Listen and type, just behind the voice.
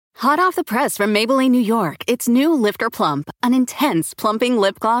Hot off the press from Maybelline, New York, it's new Lifter Plump, an intense plumping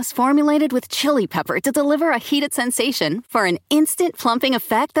lip gloss formulated with chili pepper to deliver a heated sensation for an instant plumping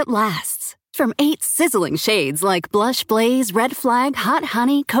effect that lasts. From 8 sizzling shades like Blush Blaze, Red Flag, Hot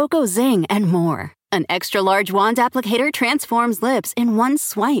Honey, Cocoa Zing, and more. An extra-large wand applicator transforms lips in one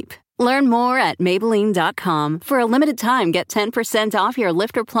swipe. Learn more at Maybelline.com. For a limited time, get 10% off your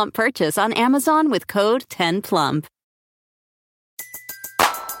Lifter Plump purchase on Amazon with code 10PLUMP.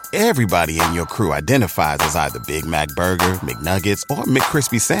 Everybody in your crew identifies as either Big Mac Burger, McNuggets, or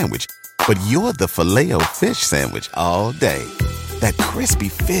McCrispy Sandwich. But you're the Filet-O-Fish Sandwich all day. That crispy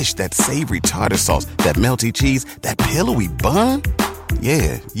fish, that savory tartar sauce, that melty cheese, that pillowy bun.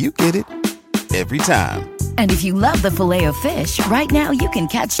 Yeah, you get it. Every time. And if you love the Filet-O-Fish, right now you can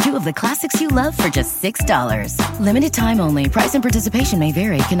catch 2 of the classics you love for just $6. Limited time only. Price and participation may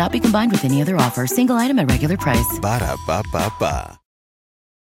vary. Cannot be combined with any other offer. Single item at regular price. Ba-da-ba-ba-ba.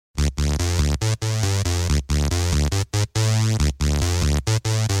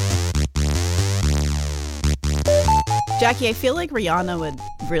 Jackie, I feel like Rihanna would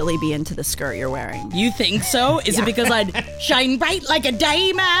really be into the skirt you're wearing. You think so? Is it because I'd shine bright like a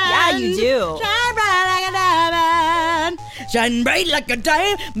diamond? Yeah, you do. Shine bright like a diamond. Shine bright like a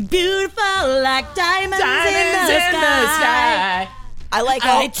diamond. Beautiful like diamonds in the sky. I like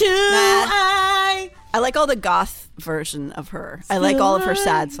I like all the goth version of her. I like all of her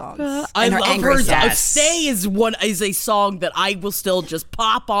sad songs. I and her love angry her. songs. Stay is a song that I will still just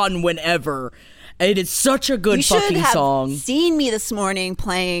pop on whenever. It is such a good fucking song. You should have seen me this morning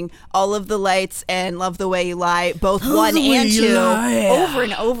playing All of the Lights and Love the Way You Lie, both 1 and 2, over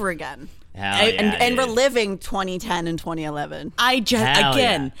and over again. And reliving 2010 and 2011. I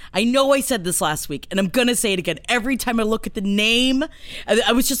know I said this last week, and I'm gonna say it again. Every time I look at the name,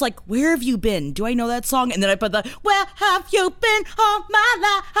 I was just like, where have you been? Do I know that song? And then I put the, where have you been all my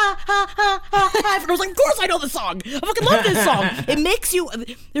life? And I was like, of course I know the song. I fucking love this song. It makes you,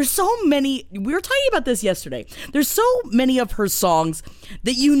 there's so many, we were talking about this yesterday. There's so many of her songs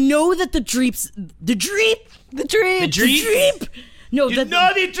that you know that the dreep. No, you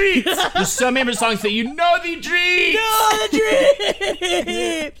know the dreams. There's so many songs that you know the dreams.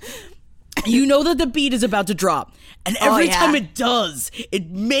 You know that the beat is about to drop. And every time it does, it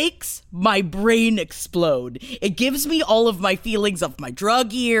makes my brain explode. It gives me all of my feelings of my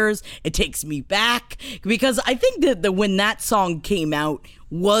drug years. It takes me back. Because I think that when that song came out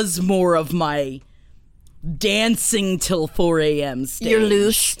was more of my dancing till 4 a.m. stage. Your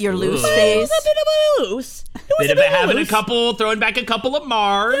loose phase. A bit of a loose. Bit of a having a couple, throwing back a couple of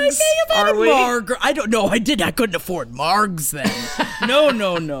margs. Are we? I don't know. I couldn't afford margs then.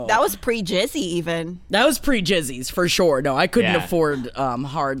 No. That was pre-Jizzy even. That was pre-Jizzy's for sure. No, I couldn't afford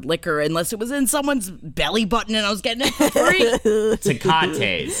hard liquor unless it was in someone's belly button and I was getting it for free.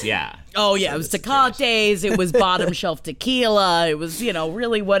 Tecates, yeah. Oh yeah, it was Tecates. It was bottom shelf tequila. It was,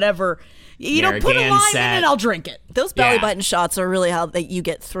 really, whatever. Put a lime in and I'll drink it. Those belly button shots are really how that you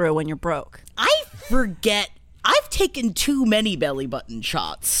get through when you're broke. I forget. I've taken too many belly button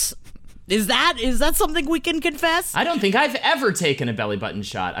shots. Is that something we can confess? I don't think I've ever taken a belly button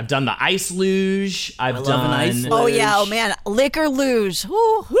shot. I've done the ice luge. I've done an ice luge. Oh yeah, oh man, liquor luge.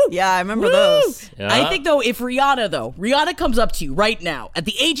 Woo. Yeah, I remember those. Yeah. I think though, if Rihanna comes up to you right now at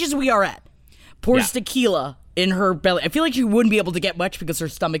the ages we are at, pours tequila in her belly. I feel like she wouldn't be able to get much because her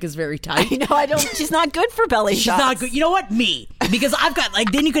stomach is very tight. I don't. She's not good for belly shots. She's not good. You know what? Me. Because I've got,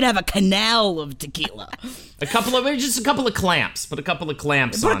 then you could have a canal of tequila. A couple of clamps. Put a couple of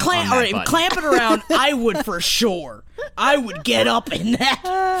clamps on all right, clamp it around. I would for sure. I would get up in that.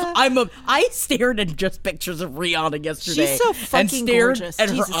 I stared at just pictures of Rihanna yesterday. She's so fucking gorgeous. At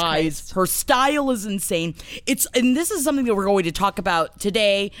Jesus her eyes. Christ. Her style is insane. And this is something that we're going to talk about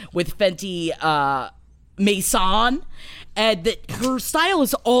today with Fenty Mason, and that her style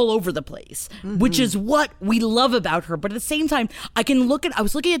is all over the place, which is what we love about her. But at the same time, I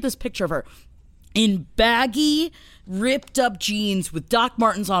was looking at this picture of her in baggy, ripped up jeans with Doc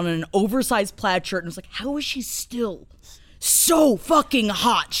Martens on and an oversized plaid shirt, and I was like, how is she still so fucking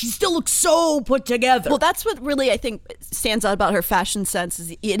hot? She still looks so put together. Well, that's what really I think stands out about her fashion sense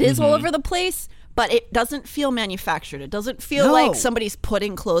is it is all over the place. But it doesn't feel manufactured. It doesn't feel like somebody's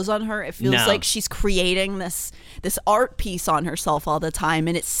putting clothes on her. It feels like she's creating this art piece on herself all the time.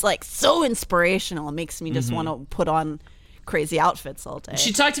 And it's like so inspirational. It makes me just want to put on crazy outfits all day.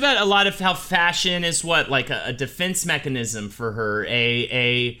 She talked about a lot of how fashion is like a defense mechanism for her.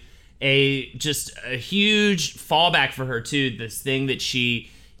 Just a huge fallback for her too. This thing that she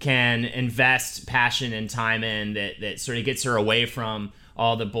can invest passion and time in that sort of gets her away from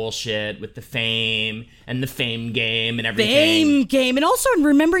all the bullshit with the fame and the fame game and everything. Fame game. And also in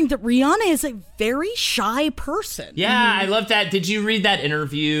remembering that Rihanna is a very shy person. Yeah, I love that. Did you read that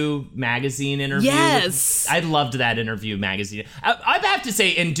magazine interview? Yes. I loved that magazine. I have to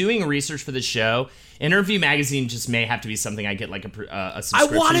say, in doing research for the show, Interview magazine just may have to be something I get like a subscription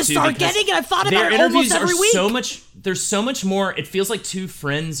to. I want to start getting it. I've thought about it almost every week. There's so much more. It feels like two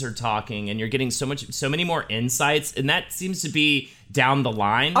friends are talking, and you're getting so many more insights, and that seems to be down the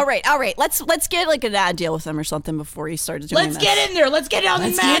line. All right. Let's get like an ad deal with them or something before you start doing this. Let's get in there. Let's get it on the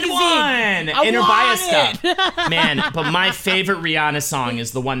magazine. Get one. Buy stuff. Man, but my favorite Rihanna song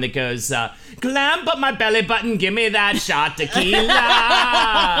is the one that goes, "Clamp up my belly button, give me that shot tequila."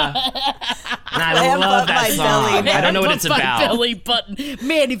 And I love that song. I don't know what it's about. Belly button.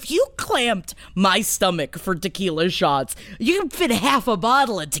 Man, if you clamped my stomach for tequila shots, you can fit half a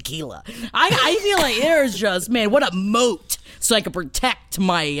bottle of tequila. I feel like there's just, man, what a moat, so I can protect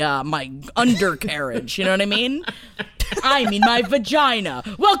my my undercarriage. You know what I mean? I mean my vagina.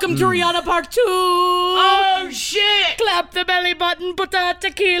 Welcome to Rihanna Part 2. Oh shit! Clap the belly button, put that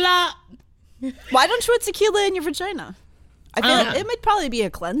tequila. Why don't you put tequila in your vagina? I feel like it might probably be a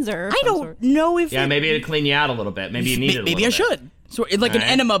cleanser. I don't know if maybe it'll clean you out a little bit. Maybe you need it a little bit. Maybe I should. So it's like an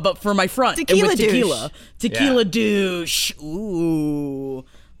enema, but for my front. Tequila and with tequila. douche. Tequila douche. Ooh.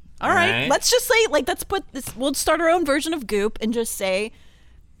 All right. Let's just say, let's put this. We'll start our own version of Goop and just say,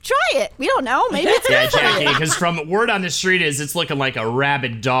 try it. We don't know. Maybe it's good. Jackie, because from word on the street is it's looking like a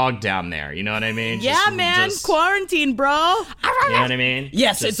rabid dog down there. You know what I mean? Man. Quarantine, bro. You know what I mean?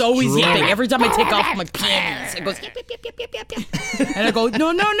 Yes, it's always yipping. Every time I take off my pants, it goes yip, yip, yip, yip, yip, yip. And I go,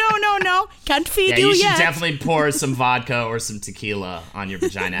 no. Can't feed you yet. yet. You should definitely pour some vodka or some tequila on your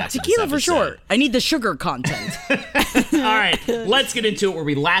vagina. Tequila for sure. I need the sugar content. All right, let's get into it where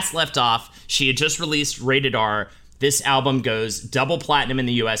we last left off. She had just released Rated R. This album goes double platinum in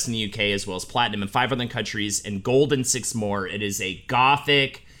the US and the UK, as well as platinum in 5 other countries and gold in 6 more. It is a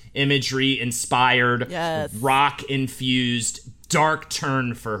gothic, imagery-inspired, rock-infused, dark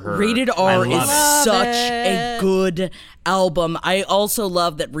turn for her. Rated R is such a good album. I also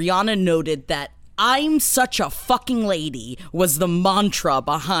love that Rihanna noted that "I'm such a fucking lady" was the mantra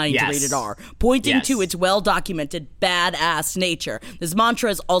behind Rated R, pointing to its well-documented badass nature. This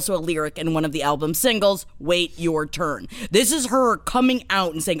mantra is also a lyric in one of the album's singles, "Wait Your Turn." This is her coming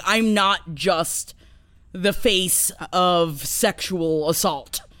out and saying, I'm not just the face of sexual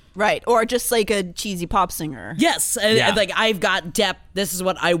assault. Right, or just like a cheesy pop singer. Yes, and like I've got depth. This is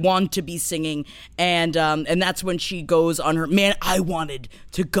what I want to be singing, and that's when she goes on her, man, I wanted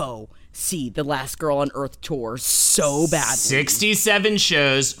to go see the Last Girl on Earth tour so badly. 67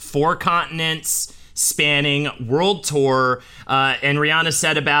 shows, 4 continents, spanning world tour. And Rihanna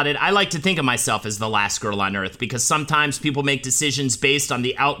said about it, "I like to think of myself as the last girl on earth because sometimes people make decisions based on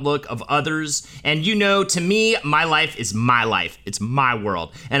the outlook of others. And to me, my life is my life. It's my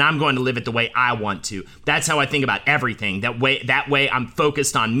world. And I'm going to live it the way I want to. That's how I think about everything. That way I'm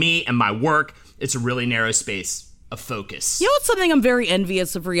focused on me and my work. It's a really narrow space of focus." You know what's something I'm very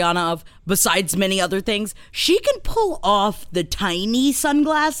envious of Rihanna of, besides many other things? She can pull off the tiny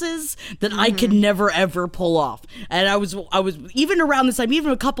sunglasses that I could never ever pull off. And I was even around this time,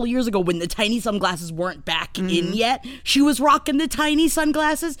 even a couple of years ago when the tiny sunglasses weren't back in yet, she was rocking the tiny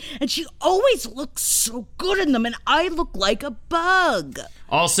sunglasses and she always looks so good in them and I look like a bug.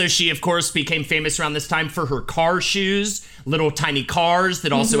 Also, she, of course, became famous around this time for her car shoes, little tiny cars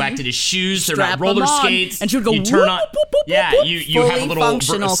that also acted as shoes. They're not roller skates. And she would go, you turn on, you have a little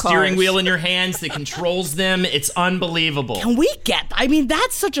functional steering wheel in your hands that controls them. It's unbelievable. Can we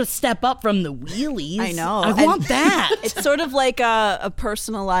that's such a step up from the wheelies. I know. I want that. It's sort of like a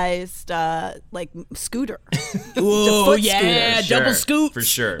personalized, scooter. Oh, yeah, Sure, double scoot. for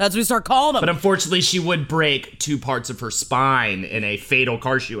sure. That's what we start calling them. But unfortunately, she would break 2 parts of her spine in a fatal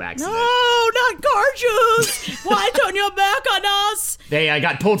car shoe accident. No, not car shoes. Why turn your back on us? They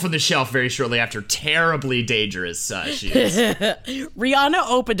got pulled from the shelf very shortly after. Terribly dangerous shoes. Rihanna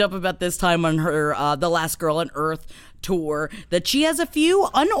opened up about this time on her The Last Girl on Earth tour that she has a few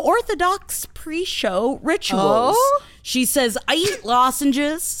unorthodox pre-show rituals. Oh? She says, "I eat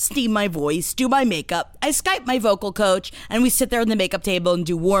lozenges, steam my voice, do my makeup, I Skype my vocal coach, and we sit there on the makeup table and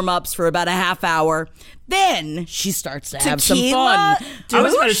do warm-ups for about a half hour. Then she starts to have some fun. I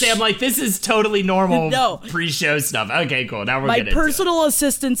was going to say, I'm like, this is totally normal pre-show stuff. Okay, cool. Now we're My getting personal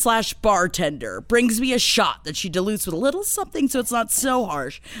assistant / bartender brings me a shot that she dilutes with a little something so it's not so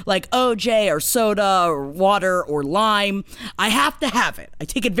harsh, like OJ or soda or water or lime. I have to have it. I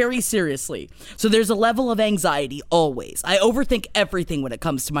take it very seriously. So there's a level of anxiety always. I overthink everything when it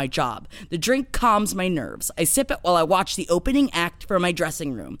comes to my job. The drink calms my nerves. I sip it while I watch the opening act from my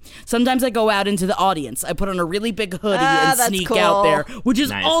dressing room. Sometimes I go out into the audience. I put on a really big hoodie and sneak out there, which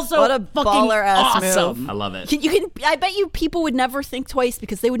is also what a fucking baller-ass awesome. move. I love it. I bet you people would never think twice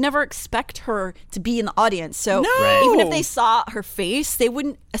because they would never expect her to be in the audience. So No. even if they saw her face, they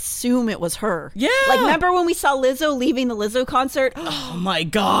wouldn't assume it was her. Yeah. Like, remember when we saw Lizzo leaving the Lizzo concert? Oh my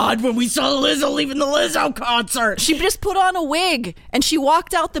God, when we saw Lizzo leaving the Lizzo concert. She just put on a wig and she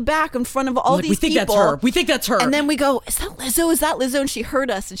walked out the back in front of all these We think people. that's her. We think that's her. And then we go, is that Lizzo? Is that Lizzo? And she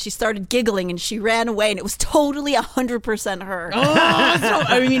heard us and she started giggling and she ran away and it was totally 100% her.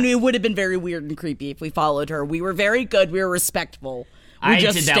 I mean, it would have been very weird and creepy if we followed her. We were very good. We were respectful. We I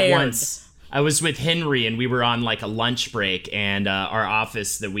just did stared. that once. I was with Henry and we were on like a lunch break and our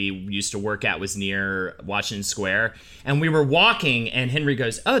office that we used to work at was near Washington Square. And we were walking and Henry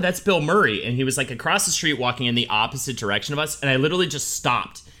goes, oh, that's Bill Murray. And he was like across the street walking in the opposite direction of us. And I literally just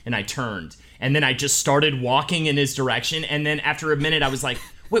stopped and I turned. And then I just started walking in his direction. And then after a minute, I was like,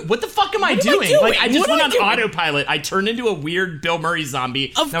 wait, what the fuck am I doing? Like, I just went on autopilot. I turned into a weird Bill Murray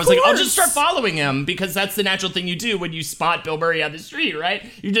zombie. And I was like, I'll just start following him because that's the natural thing you do when you spot Bill Murray on the street, right?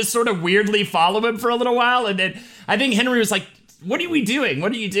 You just sort of weirdly follow him for a little while. And then I think Henry was like, what are we doing?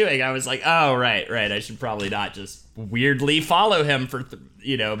 What are you doing? I was like, oh, right. I should probably not just weirdly follow him for,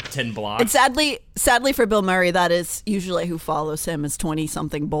 10 blocks. And sadly for Bill Murray, that is usually who follows him is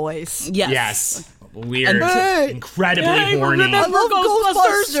 20-something boys. Yes. Weird, incredibly horny. I love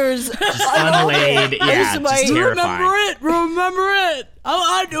Ghostbusters. Just unlaid. Yeah, just terrifying. Remember it. Oh,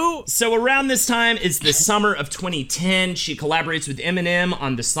 I do. So around this time is the summer of 2010. She collaborates with Eminem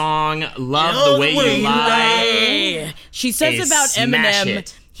on the song Love the Way You Lie. She says about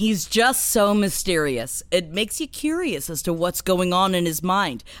Eminem, he's just so mysterious. It makes you curious as to what's going on in his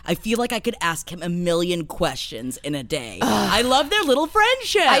mind. I feel like I could ask him a million questions in a day. I love their little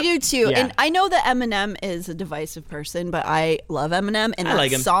friendship. I do too. Yeah. And I know that Eminem is a divisive person, but I love Eminem. And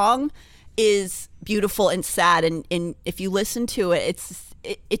that song is beautiful and sad. And if you listen to it,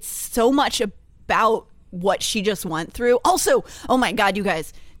 it's so much about what she just went through. Also, oh my God, you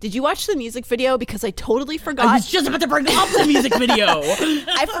guys. Did you watch the music video? Because I totally forgot. I was just about to bring up the music video.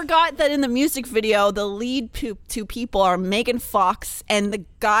 I forgot that in the music video, the lead two people are Megan Fox and the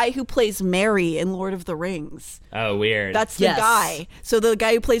guy who plays Merry in Lord of the Rings. Oh, weird. That's the guy. So the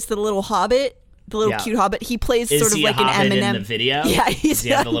guy who plays the little hobbit, the little cute hobbit, he plays sort of like an Eminem in the video? Yeah, does he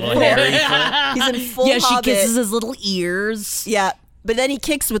have the little hairy foot? He's in full Yeah, hobbit. she kisses his little ears. Yeah. But then he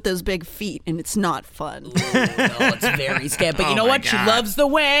kicks with those big feet, and it's not fun. No, it's very scary. But you know what? God. She loves the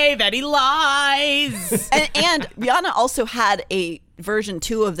way that he lies. and Rihanna also had a version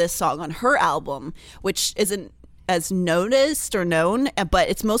 2 of this song on her album, which isn't as noticed or known, but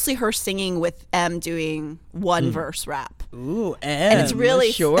it's mostly her singing with M doing one verse rap. Ooh, and it's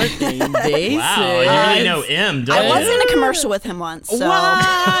really short name basis. Wow, you really know M, don't you? I was in a commercial with him once. So.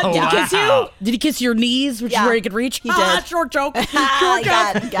 What? Did Yeah. he kiss you? Did he kiss your knees, which is where he could reach? He did. Short joke. Short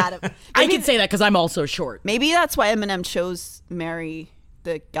joke. Got him. I can say that because I'm also short. Maybe that's why Eminem chose Mary,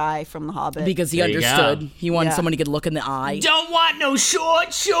 the guy from The Hobbit. Because he There you understood. go. He wanted someone he could look in the eye. Don't want no short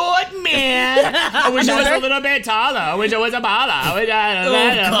man. I wish I was a little bit taller. I wish I was a baller. I wish I had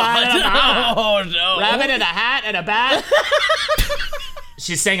a Oh, no. rabbit and a hat and a bat.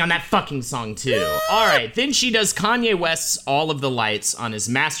 She sang on that fucking song too. All right, then she does Kanye West's All of the Lights on his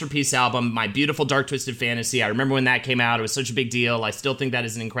masterpiece album, My Beautiful Dark Twisted Fantasy. I remember when that came out. It was such a big deal. I still think that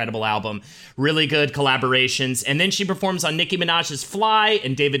is an incredible album. Really good collaborations. And then she performs on Nicki Minaj's Fly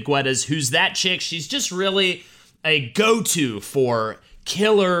and David Guetta's Who's That Chick? She's just really a go-to for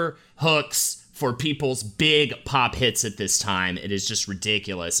killer hooks for people's big pop hits at this time. It is just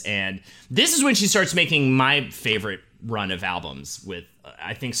ridiculous. And this is when she starts making my favorite run of albums with,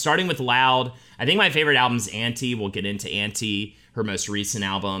 I think, starting with Loud. I think my favorite album's Anti. We'll get into Anti, her most recent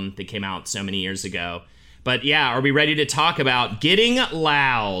album that came out so many years ago. But yeah, are we ready to talk about Getting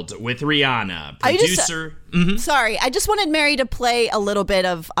Loud with Rihanna? Producer. Sorry, I just wanted Mary to play a little bit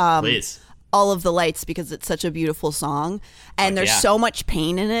of Please. All of the Lights because it's such a beautiful song and there's so much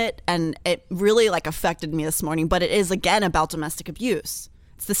pain in it and it really affected me this morning. But it is again about domestic abuse.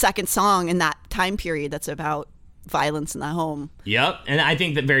 It's the second song in that time period that's about violence in the home. Yep, and I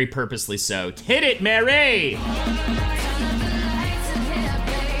think that very purposely so. Hit it, Mary!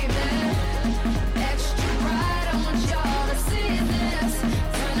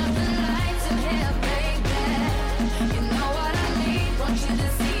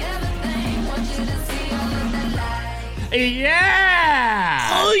 Yeah!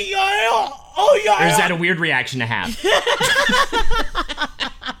 Oh, yeah! Oh, yeah! Or is that a weird reaction to have?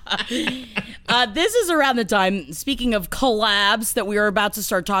 This is around the time, speaking of collabs, that we are about to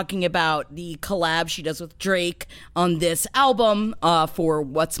start talking about the collab she does with Drake on this album for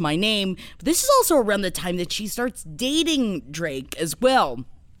What's My Name. But this is also around the time that she starts dating Drake as well.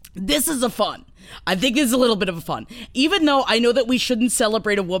 This is a fun. I think it's a little bit of a fun. Even though I know that we shouldn't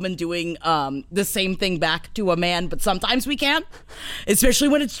celebrate a woman doing the same thing back to a man, but sometimes we can. Especially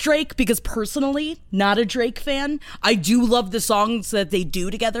when it's Drake, because personally, not a Drake fan. I do love the songs that they do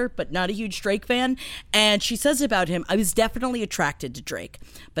together, but not a huge Drake fan. And she says about him, I was definitely attracted to Drake.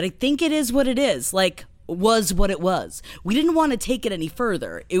 But I think it is what it is. Like, was what it was. We didn't want to take it any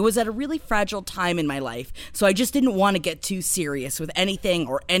further. It was at a really fragile time in my life, so I just didn't want to get too serious with anything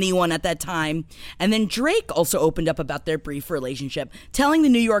or anyone at that time. And then Drake also opened up about their brief relationship, telling the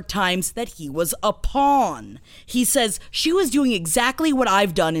New York Times that he was a pawn. He says, she was doing exactly what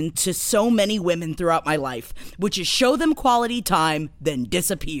I've done to so many women throughout my life, which is show them quality time, then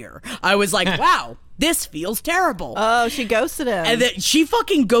disappear. I was like, wow. This feels terrible. Oh, she ghosted him. And then she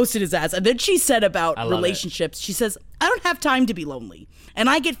fucking ghosted his ass. And then she said about relationships, she says, I don't have time to be lonely. And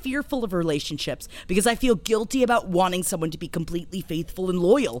I get fearful of relationships because I feel guilty about wanting someone to be completely faithful and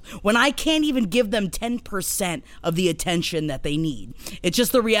loyal when I can't even give them 10% of the attention that they need. It's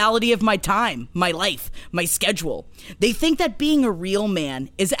just the reality of my time, my life, my schedule. They think that being a real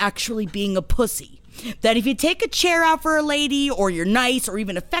man is actually being a pussy. That if you take a chair out for a lady, or you're nice or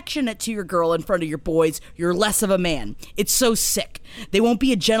even affectionate to your girl in front of your boys, you're less of a man. It's so sick. They won't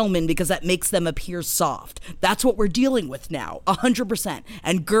be a gentleman because that makes them appear soft. That's what we're dealing with now, 100%.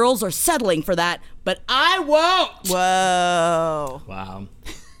 And girls are settling for that, but I won't. Whoa. Wow.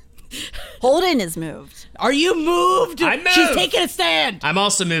 Holden is moved. Are you moved? I'm moved. She's taking a stand. I'm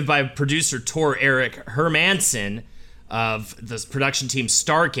also moved by producer Tor Eric Hermanson of the production team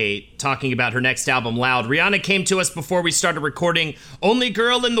Stargate talking about her next album, Loud. Rihanna came to us before we started recording Only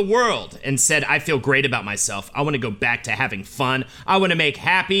Girl in the World and said, I feel great about myself. I want to go back to having fun. I want to make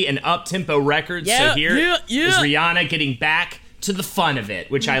happy and up-tempo records. So here is Rihanna getting back to the fun of it,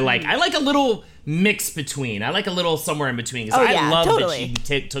 which I like. I like a little mix between. I like a little somewhere in between because I love that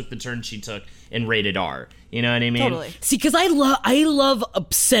she took the turn she took in Rated R. You know what I mean? Totally. See, because I love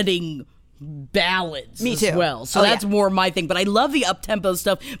upsetting ballads as well. So that's more my thing. But I love the up-tempo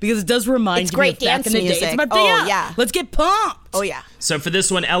stuff because it does remind me of back in the day. It's about dance. Let's get pumped. Oh, yeah. So for this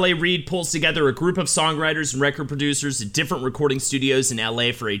one, L.A. Reid pulls together a group of songwriters and record producers at different recording studios in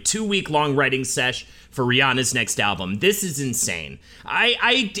L.A. for a 2-week-long writing sesh for Rihanna's next album. This is insane.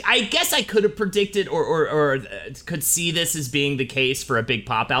 I guess I could have predicted or could see this as being the case for a big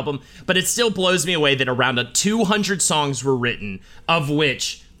pop album, but it still blows me away that around 200 songs were written, of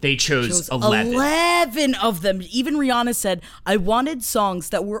which they chose 11. 11 of them. Even Rihanna said, I wanted songs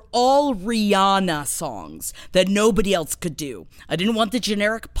that were all Rihanna songs that nobody else could do. I didn't want the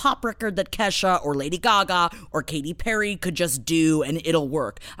generic pop record that Kesha or Lady Gaga or Katy Perry could just do and it'll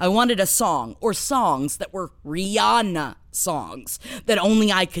work. I wanted a song or songs that were Rihanna songs that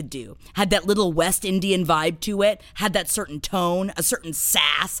only I could do. Had that little West Indian vibe to it, had that certain tone, a certain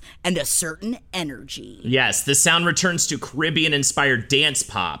sass, and a certain energy. Yes, the sound returns to Caribbean-inspired dance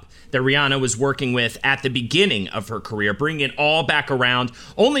pop that Rihanna was working with at the beginning of her career, bringing it all back around.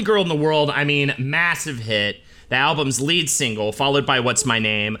 Only Girl in the World, I mean, massive hit. The album's lead single, followed by What's My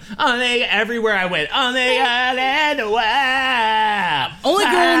Name? Everywhere I went, only girl in the world. Only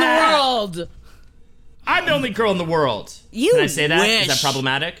girl in the world. I'm the only girl in the world. You Can I say that? wish. Is that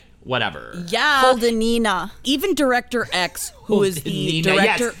problematic? Whatever. Yeah. Holdenina. Even Director X, who is the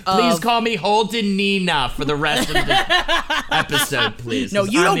director yes. of... Please call me Holdenina for the rest of the episode, please. No,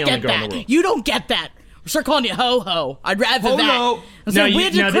 you don't get that. You don't get that. Start calling you Ho-Ho. I'd rather that. This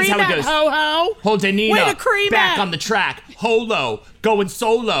is how it goes. Ho-Ho. Holdenina, way to cream back it. on the track. Holo, going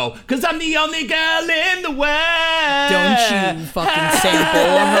solo, because I'm the only girl in the world. Don't you fucking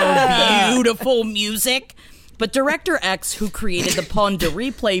sample her beautiful music. But Director X, who created the Pon de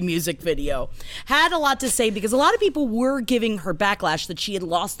Replay music video, had a lot to say because a lot of people were giving her backlash that she had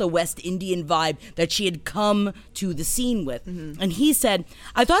lost the West Indian vibe that she had come to the scene with. Mm-hmm. And he said,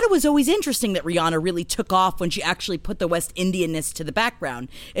 I thought it was always interesting that Rihanna really took off when she actually put the West Indianness to the background.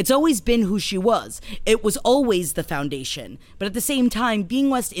 It's always been who she was. It was always the foundation. But at the same time,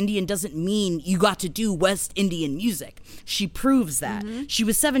 being West Indian doesn't mean you got to do West Indian music. She proves that. Mm-hmm. She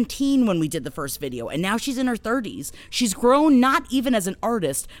was 17 when we did the first video, and now she's in her 30s. She's grown not even as an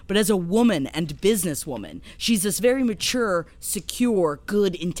artist, but as a woman and businesswoman. She's this very mature, secure,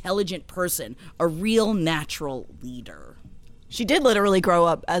 good, intelligent person, a real natural leader. She did literally grow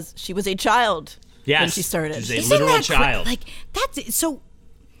up as she was a child. Yes, when she started. She's a Isn't literal that child. Like, that's it. So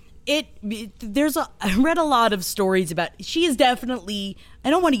I read a lot of stories about, she is definitely, I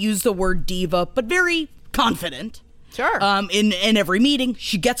don't want to use the word diva, but very confident. Sure. In every meeting,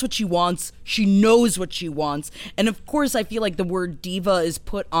 she gets what she wants. She knows what she wants. And of course, I feel like the word diva is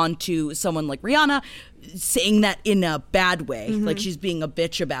put onto someone like Rihanna, saying that in a bad way, like she's being a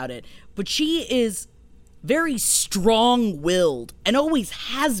bitch about it. But she is very strong-willed and always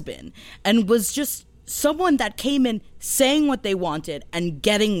has been, and was just someone that came in saying what they wanted and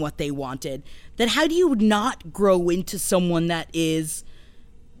getting what they wanted. Then how do you not grow into someone that is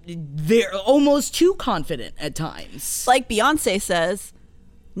very almost too confident at times? Like Beyonce says,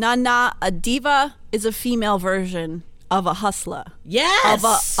 a diva is a female version of a hustler.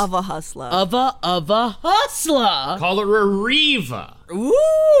 Yes, of a hustler. Of a hustler. Call her a Reva.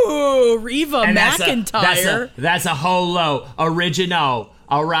 Ooh, Reva And McEntire. That's a holo original.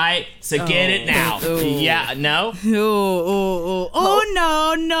 All right, so get it now. Yeah, no. Oh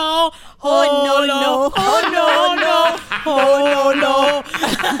no no. Oh no no. Oh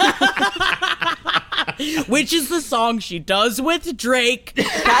no. Which is the song she does with Drake.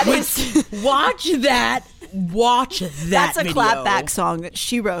 Watch that. That's a video. clapback song that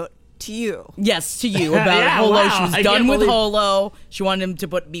she wrote to you. Yes, to you about Yeah, Holo. wow. She was I done can't with believe- Holo. She wanted him to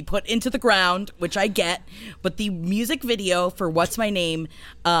be put into the ground, which I get. But the music video for "What's My Name"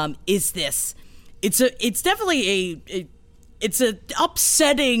 is this. It's definitely it's a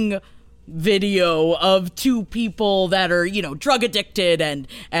upsetting video of two people that are, you know, drug addicted and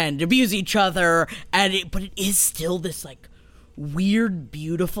abuse each other, but it is still this like weird,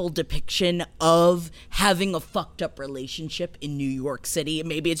 beautiful depiction of having a fucked up relationship in New York City.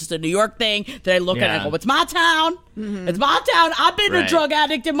 Maybe it's just a New York thing that I look at and I go, it's my town. It's my town. I've been a drug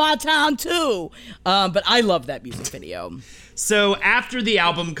addict in my town too. But I love that music video. So after the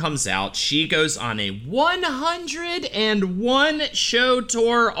album comes out, she goes on a 101 show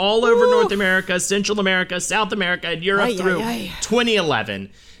tour all over North America, Central America, South America, and Europe through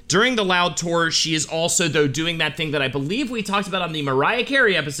 2011. During the Loud tour, she is also, though, doing that thing that I believe we talked about on the Mariah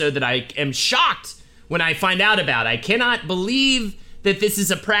Carey episode that I am shocked when I find out about. I cannot believe that this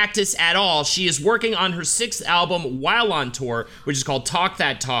is a practice at all. She is working on her 6th album while on tour, which is called Talk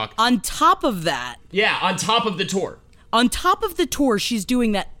That Talk. On top of that, on top of the tour. On top of the tour, she's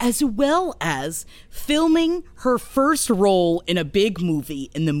doing that as well as filming her first role in a big movie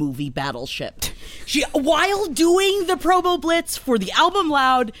in the movie Battleship. While doing the promo blitz for the album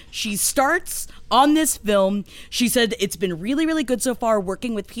Loud, she starts on this film. She said, it's been really, really good so far.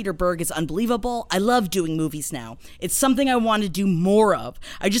 Working with Peter Berg is unbelievable. I love doing movies now. It's something I want to do more of.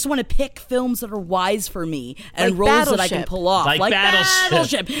 I just want to pick films that are wise for me and like roles that I can pull off. Like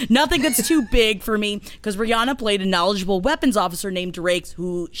Battleship. Nothing that's too big for me, because Rihanna played a knowledgeable weapons officer named Drake,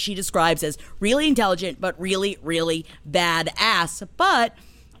 who she describes as really intelligent, but really, really badass. But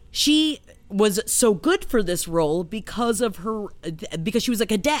she was so good for this role because she was a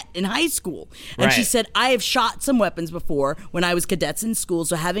cadet in high school. And she said, I have shot some weapons before when I was cadets in school,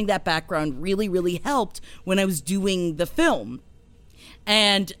 so having that background really, really helped when I was doing the film.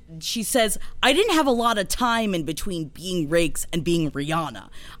 And she says, I didn't have a lot of time in between being Rakes and being Rihanna.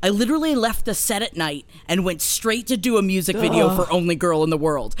 I literally left the set at night and went straight to do a music video for Only Girl in the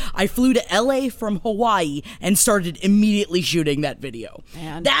World. I flew to LA from Hawaii and started immediately shooting that video.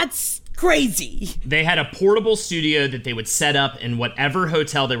 Man. That's crazy. They had a portable studio that they would set up in whatever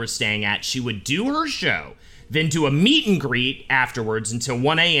hotel they were staying at. She would do her show, then do a meet and greet afterwards until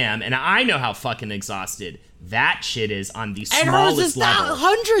 1 a.m. And I know how fucking exhausted that shit is on the smallest level.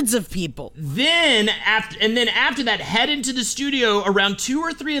 Hundreds of people. Then after that, head into the studio around 2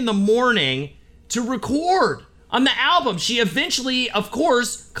 or 3 in the morning to record on the album. She eventually, of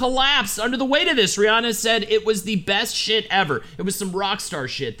course, collapsed under the weight of this. Rihanna said it was the best shit ever. It was some rock star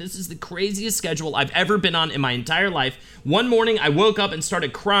shit. This is the craziest schedule I've ever been on in my entire life. One morning, I woke up and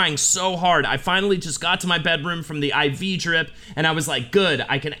started crying so hard. I finally just got to my bedroom from the IV drip, and I was like, good,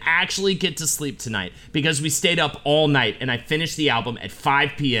 I can actually get to sleep tonight, because we stayed up all night, and I finished the album at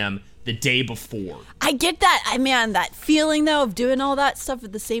 5 p.m. the day before. I get that. Man, that feeling, though, of doing all that stuff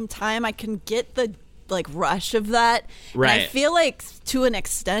at the same time, I can get the rush of that. Right. And I feel like to an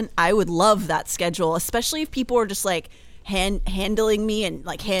extent I would love that schedule, especially if people were just handling me and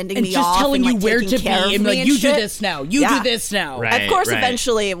handing and me just off telling and you where to be and you do this now. You do this now. Right, of course,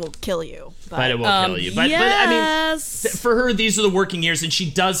 eventually it will kill you. But it will kill you. But I mean, for her, these are the working years, and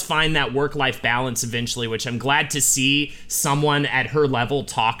she does find that work-life balance eventually, which I'm glad to see someone at her level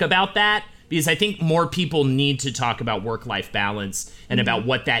talk about that. Because I think more people need to talk about work-life balance and about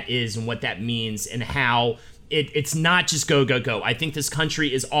what that is and what that means and how it's not just go, go, go. I think this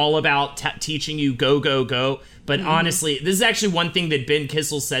country is all about teaching you go, go, go. But honestly, this is actually one thing that Ben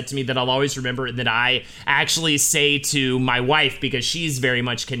Kissel said to me that I'll always remember, that I actually say to my wife, because she's very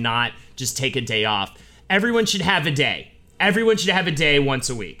much cannot just take a day off. Everyone should have a day. Everyone should have a day once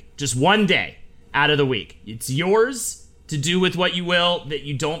a week. Just one day out of the week. It's yours to do with what you will, that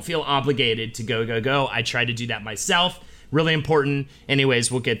you don't feel obligated to go, go, go. I try to do that myself. Really important.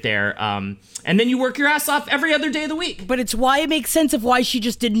 Anyways, we'll get there. And then you work your ass off every other day of the week. But it's why it makes sense of why she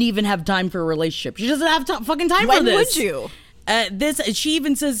just didn't even have time for a relationship. She doesn't have fucking time for this. When would you? She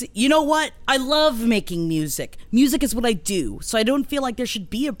even says, you know what? I love making music. Music is what I do. So I don't feel like there should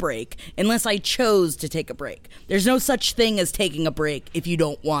be a break unless I chose to take a break. There's no such thing as taking a break if you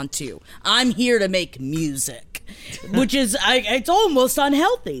don't want to. I'm here to make music, which is, it's almost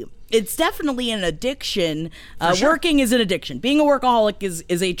unhealthy. It's definitely an addiction. Sure. Working is an addiction. Being a workaholic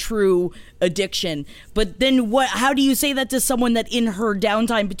is a true addiction. But then how do you say that to someone that in her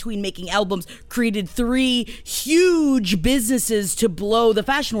downtime between making albums created 3 huge businesses to blow the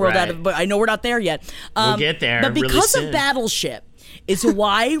fashion world out of? But I know we're not there yet. We'll get there. But because really of Battleship is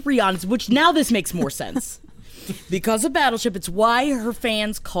why Rihanna's, which now this makes more sense. Because of Battleship, it's why her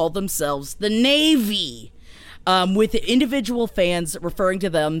fans call themselves the Navy. With individual fans referring to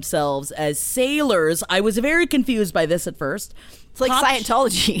themselves as sailors. I was very confused by this at first. It's like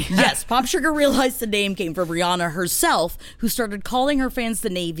Scientology. Yes, Pop Sugar realized the name came from Rihanna herself, who started calling her fans the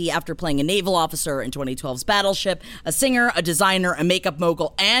Navy after playing a naval officer in 2012's Battleship, a singer, a designer, a makeup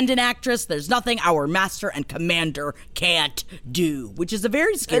mogul, and an actress. There's nothing our master and commander can't do, which is a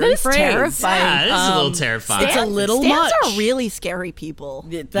very scary phrase. Terrifying. Yeah, it is a little terrifying. It's a little Stans much. are really scary people.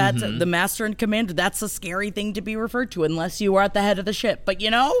 That's the master and commander. That's a scary thing to be referred to unless you are at the head of the ship. But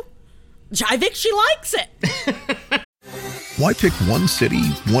I think she likes it. Why pick one city,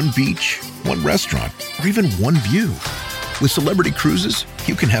 one beach, one restaurant, or even one view? With Celebrity Cruises,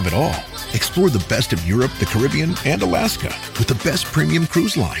 you can have it all. Explore the best of Europe, the Caribbean, and Alaska with the best premium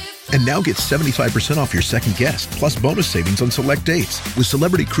cruise line. And now get 75% off your second guest, plus bonus savings on select dates with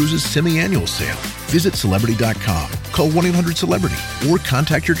Celebrity Cruises semi-annual sale. Visit Celebrity.com, call 1-800-CELEBRITY, or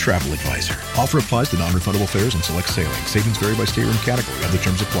contact your travel advisor. Offer applies to non-refundable fares and select sailing. Savings vary by stateroom category. Other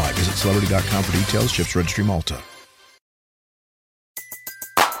terms apply. Visit Celebrity.com for details. Ships Registry, Malta.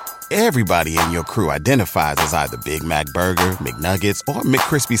 Everybody in your crew identifies as either Big Mac Burger, McNuggets, or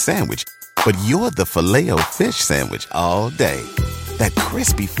McCrispy Sandwich. But you're the Filet-O-Fish Sandwich all day. That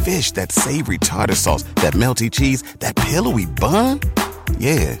crispy fish, that savory tartar sauce, that melty cheese, that pillowy bun.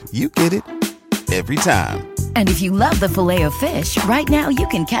 Yeah, you get it. Every time. And if you love the Filet-O-Fish, right now you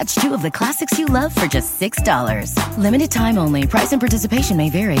can catch 2 of the classics you love for just $6. Limited time only. Price and participation may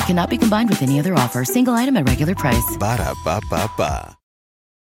vary. Cannot be combined with any other offer. Single item at regular price. Ba-da-ba-ba-ba.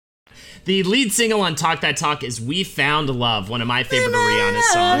 The lead single on Talk That Talk is We Found Love, one of my favorite Rihanna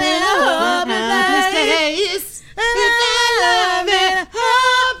songs.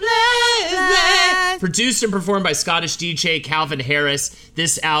 Produced and performed by Scottish DJ Calvin Harris,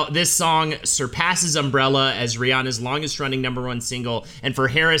 this song surpasses Umbrella as Rihanna's longest-running #1 single, and for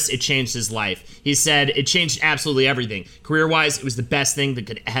Harris, it changed his life. He said, it changed absolutely everything. Career-wise, it was the best thing that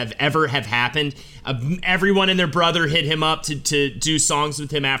could ever have happened. Everyone and their brother hit him up to do songs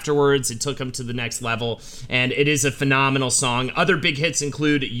with him afterwards. It took him to the next level, and it is a phenomenal song. Other big hits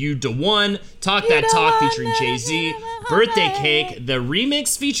include You Da One, Talk That Talk featuring Jay-Z, Birthday Cake, the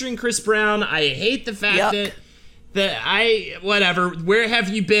remix featuring Chris Brown. I hate the fact whatever. Where Have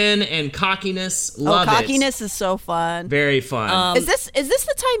You Been? And Cockiness. Love it. Cockiness is so fun. Very fun. Is this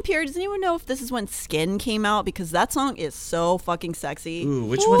the time period? Does anyone know if this is when Skin came out? Because that song is so fucking sexy. Ooh,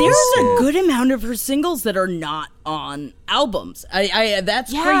 which one? There's a good amount of her singles that are not on albums.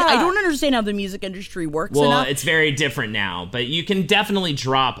 That's crazy. I don't understand how the music industry works. Well, it's very different now, but you can definitely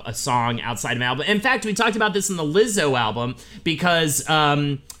drop a song outside of an album. In fact, we talked about this in the Lizzo album because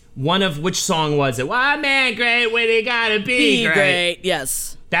which song was it? Why man great when he gotta be great?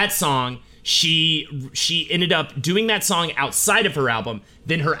 Yes. That song, she ended up doing that song outside of her album.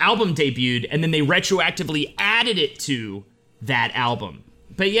 Then her album debuted, and then they retroactively added it to that album.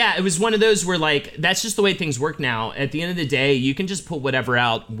 But yeah, it was one of those where that's just the way things work now. At the end of the day, you can just put whatever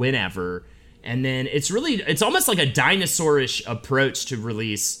out whenever. And then it's almost like a dinosaurish approach to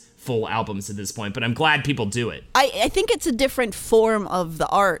release full albums at this point, but I'm glad people do it. I think it's a different form of the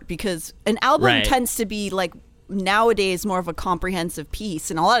art because an album tends to be nowadays more of a comprehensive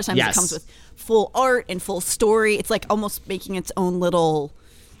piece, and a lot of times it comes with full art and full story. It's like almost making its own little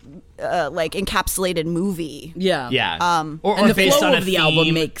like encapsulated movie. Yeah. Or and the based flow on a of the theme.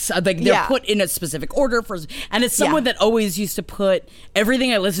 album makes they're put in a specific order and it's someone that always used to put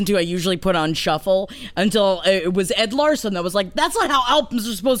everything I listen to, I usually put on shuffle until it was Ed Larson that was like, that's not how albums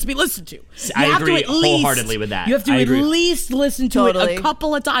are supposed to be listened to. I agree wholeheartedly with that. You have to at least listen to it a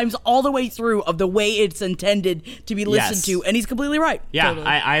couple of times all the way through of the way it's intended to be listened to, and he's completely right. Yeah, totally.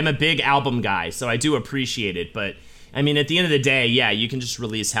 I am a big album guy, so I do appreciate it, but I mean, at the end of the day, you can just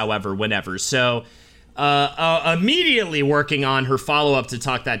release however, whenever. So, immediately working on her follow-up to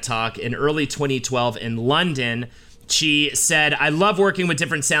Talk That Talk in early 2012 in London, she said, I love working with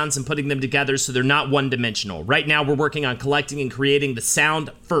different sounds and putting them together so they're not one-dimensional. Right now, we're working on collecting and creating the sound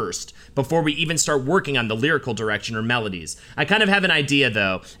first, before we even start working on the lyrical direction or melodies. I kind of have an idea,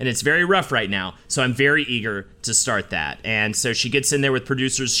 though, and it's very rough right now, so I'm very eager to start that. And so she gets in there with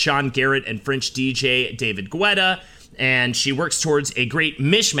producers Sean Garrett and French DJ David Guetta, and she works towards a great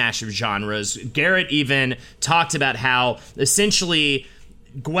mishmash of genres. Garrett even talked about how, essentially,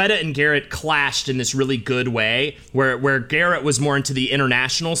 Guetta and Garrett clashed in this really good way, where Garrett was more into the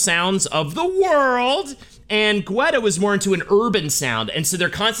international sounds of the world, and Guetta was more into an urban sound. And so they're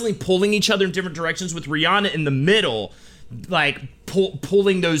constantly pulling each other in different directions, with Rihanna in the middle, like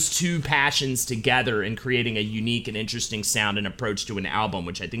pulling those two passions together and creating a unique and interesting sound and approach to an album,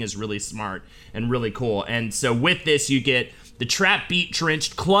 which I think is really smart and really cool. And so with this, you get the trap beat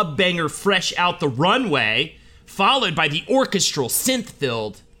drenched club banger Fresh Out the Runway, followed by the orchestral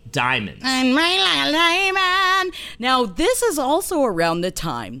synth-filled Diamonds. Now, this is also around the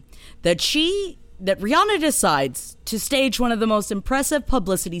time that Rihanna decides to stage one of the most impressive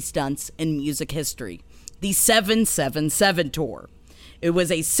publicity stunts in music history, the 777 tour. It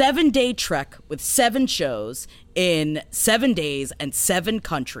was a 7-day trek with 7 shows in 7 days and 7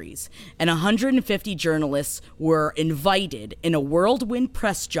 countries, and 150 journalists were invited in a whirlwind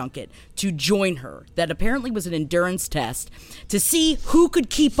press junket to join her. That apparently was an endurance test to see who could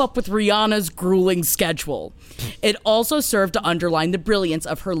keep up with Rihanna's grueling schedule. It also served to underline the brilliance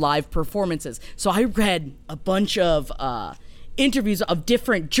of her live performances. So I read a bunch of interviews of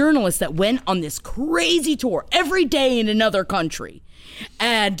different journalists that went on this crazy tour every day in another country.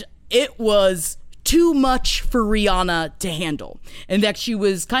 And it was too much for Rihanna to handle. In fact, she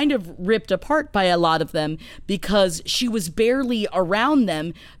was kind of ripped apart by a lot of them because she was barely around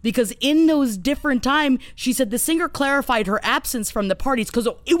them, because in those different times, she said the singer clarified her absence from the parties because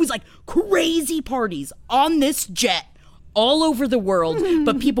it was like crazy parties on this jet all over the world,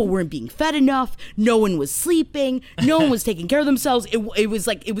 but people weren't being fed enough. No one was sleeping. No one was taking care of themselves. It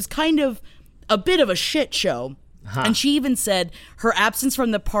was kind of a bit of a shit show. And she even said her absence from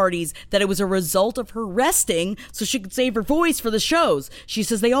the parties, that it was a result of her resting so she could save her voice for the shows. She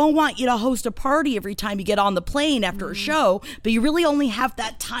says they all want you to host a party every time you get on the plane after a show, but you really only have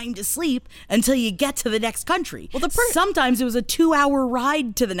that time to sleep until you get to the next country. Well, sometimes it was a 2-hour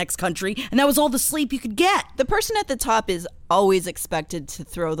ride to the next country, and that was all the sleep you could get. The person at the top is always expected to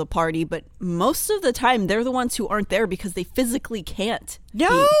throw the party, but most of the time they're the ones who aren't there because they physically can't.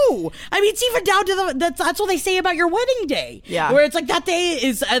 No, I mean, it's even down to that's what they say about your wedding day. Yeah, where it's like that day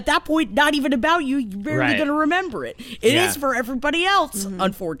is at that point not even about you. You're barely going to remember it. It is for everybody else,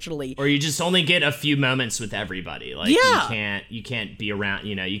 unfortunately. Or you just only get a few moments with everybody. Like you can't be around.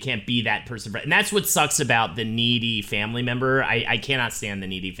 You can't be that person. And that's what sucks about the needy family member. I cannot stand the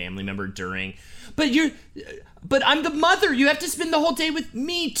needy family member during. But I'm the mother. You have to spend the whole day with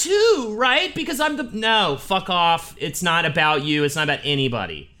me too, right? Because no, fuck off. It's not about you. It's not about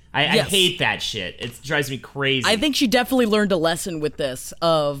anybody. I hate that shit. It drives me crazy. I think she definitely learned a lesson with this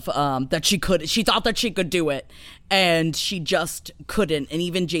of that she thought that she could do it, and she just couldn't. And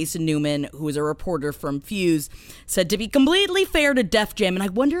even Jason Newman, who is a reporter from Fuse, said, to be completely fair to Def Jam, and I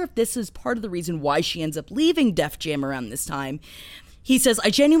wonder if this is part of the reason why she ends up leaving Def Jam around this time. He says, I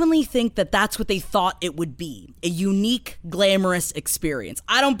genuinely think that that's what they thought it would be, a unique, glamorous experience.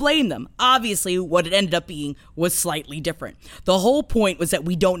 I don't blame them. Obviously, what it ended up being was slightly different. The whole point was that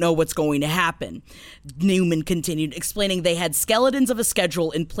we don't know what's going to happen. Newman continued, explaining they had skeletons of a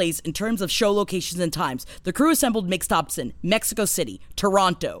schedule in place in terms of show locations and times. The crew assembled mixed stops in Mexico City,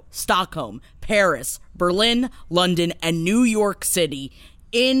 Toronto, Stockholm, Paris, Berlin, London, and New York City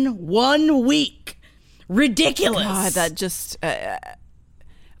in 1 week. Ridiculous. God, that just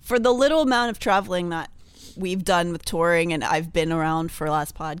for the little amount of traveling that we've done with touring, and I've been around for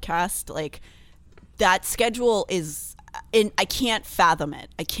last podcast, like that schedule is I can't fathom it.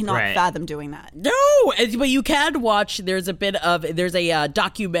 I cannot fathom doing that. No, but you can watch. There's a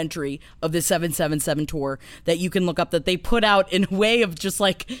documentary of the 777 tour that you can look up that they put out in a way of just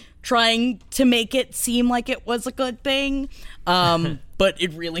like trying to make it seem like it was a good thing. But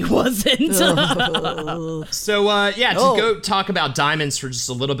it really wasn't. So, go talk about Diamonds for just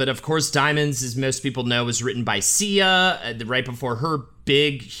a little bit. Of course, Diamonds, as most people know, was written by Sia right before her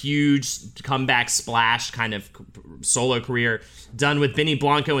big, huge comeback splash kind of solo career, done with Benny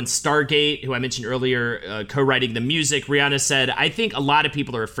Blanco and Stargate, who I mentioned earlier, co-writing the music. Rihanna said, I think a lot of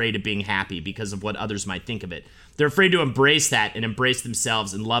people are afraid of being happy because of what others might think of it. They're afraid to embrace that and embrace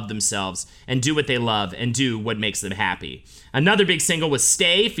themselves and love themselves and do what they love and do what makes them happy. Another big single was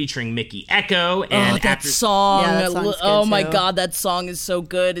Stay, featuring Mickey Echo. And that song. Yeah, that song's oh good my too. God, that song is so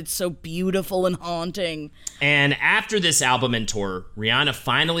good. It's so beautiful and haunting. And after this album and tour, Rihanna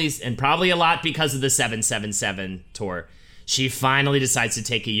finally, and probably a lot because of the 777 tour, she finally decides to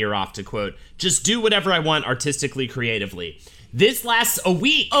take a year off to, quote, just do whatever I want artistically, creatively. This lasts a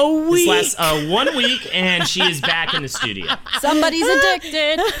week. This lasts 1 week, and she is back in the studio. Somebody's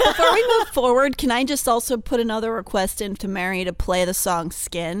addicted. Before we move forward, can I just also put another request in to Mary to play the song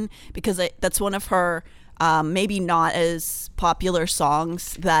Skin? Because that's one of her maybe not as popular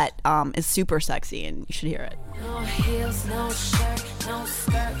songs that is super sexy, and you should hear it. No heels, no shirt, no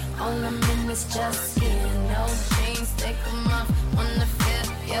skirt. All I'm in is just skin. No jeans, take them off. Wanna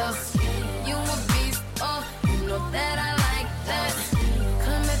feel your skin. You a beast, oh, you know that I like that.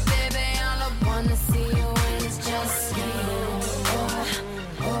 Come here, baby, all I wanna see you in is just skin.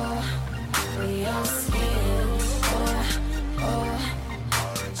 Your skin.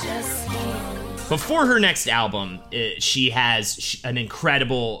 Just skin. Before her next album, she has an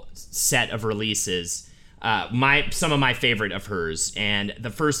incredible set of releases. Some of my favorite of hers, and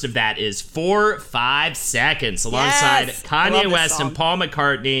the first of that is 4 5 Seconds alongside Kanye West and Paul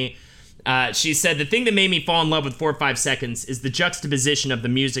McCartney. She said, the thing that made me fall in love with 4 5 Seconds is the juxtaposition of the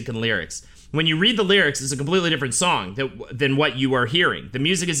music and lyrics. When you read the lyrics, it's a completely different song than what you are hearing. The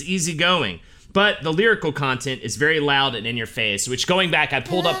music is easygoing, but the lyrical content is very loud and in your face, which, going back, I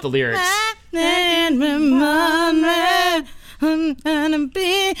pulled up the lyrics. I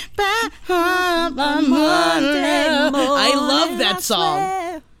love that song.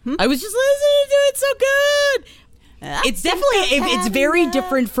 I was just listening to it, so good. It's definitely, it's very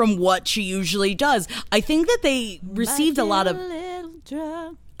different from what she usually does. I think that they received a lot of,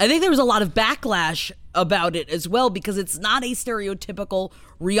 I think there was a lot of backlash about it as well, because it's not a stereotypical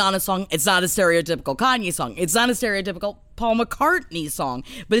Rihanna song. It's not a stereotypical Kanye song. It's not a stereotypical Paul McCartney song.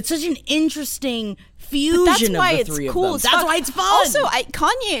 But it's such an interesting fusion of the three of them. That's why it's fun. Also,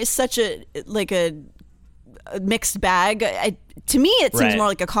 Kanye is such a mixed bag. To me, it seems more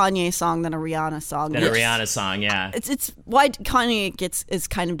like a Kanye song than a Rihanna song. Rihanna song, yeah. It's why Kanye is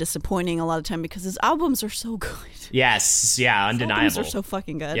kind of disappointing a lot of time, because his albums are so good. Yes, yeah, undeniable. His albums are so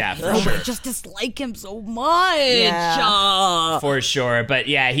fucking good. Yeah, for sure. I just dislike him so much. Yeah. For sure. But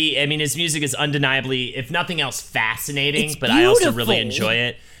yeah, his music is undeniably, if nothing else, fascinating. It's but I also beautiful. really enjoy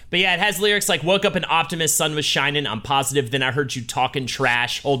it. But yeah, it has lyrics like, woke up an optimist, sun was shining, I'm positive, then I heard you talking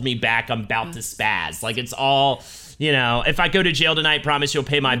trash, hold me back, I'm about to spaz. Like, it's all, if I go to jail tonight, promise you'll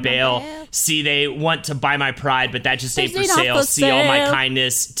pay my bail. See, they want to buy my pride, but that just ain't for sale. See, all my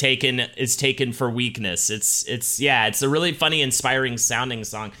kindness is taken for weakness. It's a really funny, inspiring sounding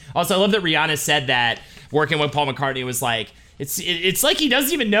song. Also, I love that Rihanna said that working with Paul McCartney was like, It's like he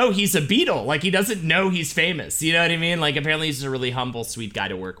doesn't even know he's a Beatle. Like, he doesn't know he's famous. You know what I mean? Like, apparently he's a really humble, sweet guy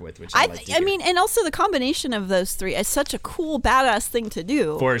to work with, which I like to hear. And also the combination of those three is such a cool, badass thing to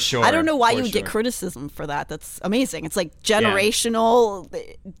do. For sure. I don't know why you would get criticism for that. That's amazing. It's like generational,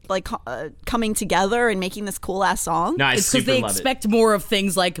 coming together and making this cool ass song. No, it's because they expect more of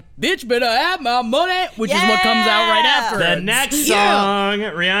things like, bitch better have my money, which is what comes out right after. The next song,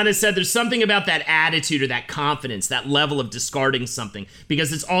 Rihanna said there's something about that attitude or that confidence, that level of discarding something,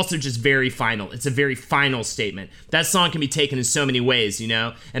 because it's also just very final. It's a very final statement. That song can be taken in so many ways,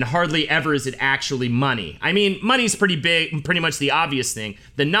 and hardly ever is it actually money. I mean, money's pretty big, pretty much the obvious thing.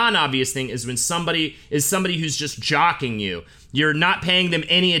 The non-obvious thing is when somebody who's just jocking you. You're not paying them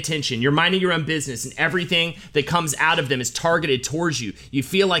any attention. You're minding your own business, and everything that comes out of them is targeted towards you. You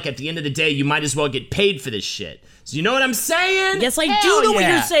feel like at the end of the day, you might as well get paid for this shit. So you know what I'm saying? Yes, I do know what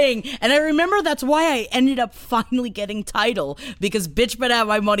you're saying. And I remember that's why I ended up finally getting Tidal, because Bitch Better Have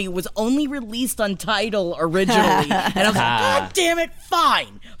My Money was only released on Tidal originally. And I was like, God damn it,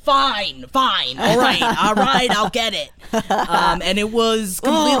 fine. All right, I'll get it. And it was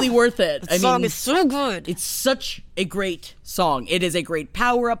completely worth it. The song is so good. It's such a great song. It is a great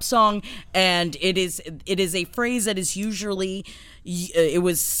power-up song, and it is a phrase that is usually it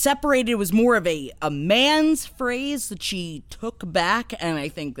was separated. It was more of a man's phrase that she took back, and I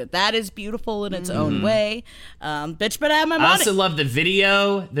think that is beautiful in its own way. Bitch, but I have my money. I also love the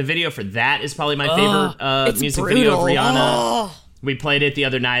video. The video for that is probably my favorite music brutal. video of Rihanna. We played it the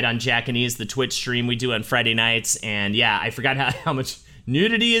other night on Jack and E's, the Twitch stream we do on Friday nights, and yeah, I forgot how much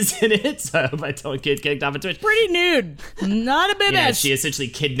nudity is in it, so I hope I don't get kicked off of Twitch. Pretty nude. Not a bit. Yeah, she essentially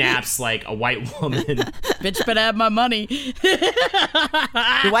kidnaps like a white woman. Bitch, but I have my money.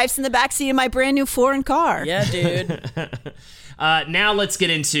 Your wife's in the backseat of my brand new foreign car. Yeah, dude. Now let's get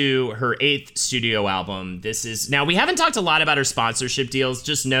into her 8th studio album. Now we haven't talked a lot about her sponsorship deals.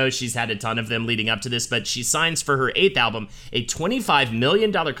 Just know she's had a ton of them leading up to this, but she signs for her 8th album a $25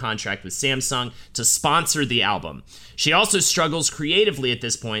 million contract with Samsung to sponsor the album. She also struggles creatively at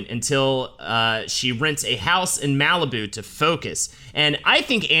this point until she rents a house in Malibu to focus. And I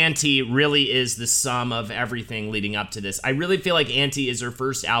think Auntie really is the sum of everything leading up to this. I really feel like Auntie is her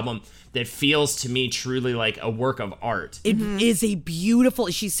first album that feels to me truly like a work of art. It is a beautiful,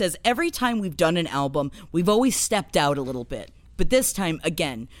 she says, every time we've done an album, we've always stepped out a little bit. But this time,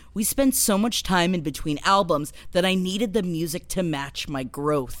 again, we spent so much time in between albums that I needed the music to match my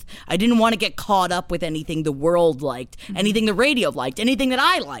growth. I didn't want to get caught up with anything the world liked, anything the radio liked, anything that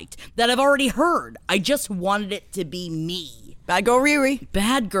I liked, that I've already heard. I just wanted it to be me. Bad Girl Riri.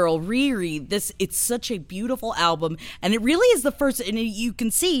 Bad Girl Riri. It's such a beautiful album, and it really is the first, and you can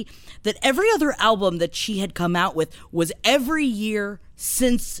see that every other album that she had come out with was every year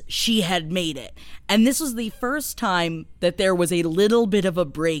since she had made it. And this was the first time that there was a little bit of a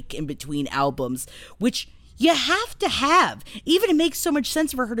break in between albums, which you have to have. Even it makes so much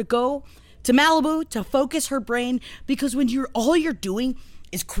sense for her to go to Malibu to focus her brain, because when all you're doing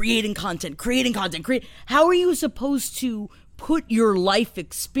is creating content, how are you supposed to put your life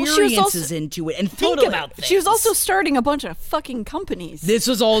experiences into it and think about things? She was also starting a bunch of fucking companies. This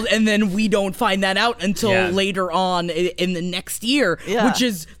was all, and then we don't find that out until later on in the next year,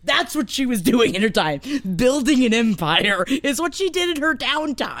 that's what she was doing in her time. Building an empire is what she did in her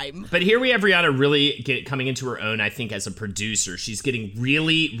downtime. But here we have Rihanna really coming into her own, I think, as a producer. She's getting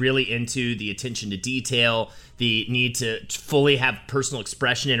really, really into the attention to detail, the need to fully have personal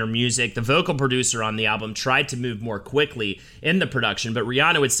expression in her music. The vocal producer on the album tried to move more quickly in the production, but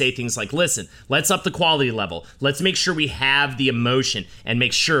Rihanna would say things like, listen, let's up the quality level. Let's make sure we have the emotion and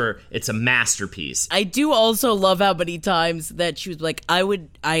make sure it's a masterpiece. I do also love how many times that she was like,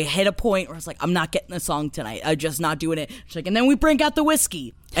 I hit a point where I was like, I'm not getting the song tonight. I'm just not doing it. She's like, and then we bring out the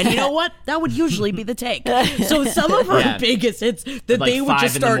whiskey. And you know what? That would usually be the take. So some of her biggest hits that like they would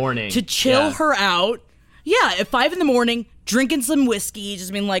just start to chill her out. Yeah, at 5 a.m, drinking some whiskey,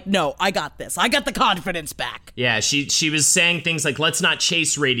 just being like, no, I got this. I got the confidence back. Yeah, she was saying things like, let's not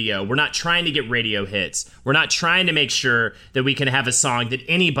chase radio. We're not trying to get radio hits. We're not trying to make sure that we can have a song that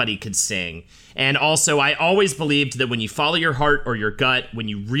anybody could sing. And also, I always believed that when you follow your heart or your gut, when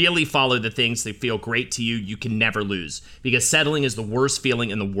you really follow the things that feel great to you, you can never lose. Because settling is the worst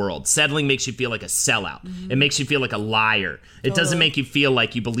feeling in the world. Settling makes you feel like a sellout. It makes you feel like a liar. It doesn't make you feel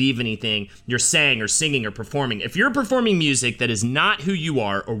like you believe anything you're saying or singing or performing. If you're performing music that is not who you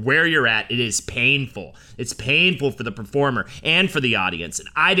are or where you're at, it is painful. It's painful for the performer and for the audience. And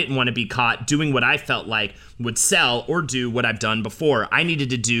I didn't want to be caught doing what I felt like would sell or do what I've done before. I needed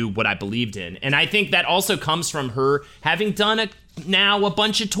to do what I believed in. And I think that also comes from her having done a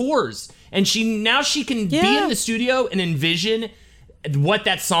bunch of tours. And now she can be in the studio and envision what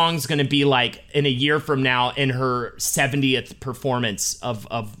that song's going to be like in a year from now in her 70th performance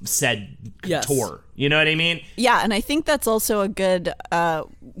of said tour. You know what I mean? Yeah, and I think that's also a good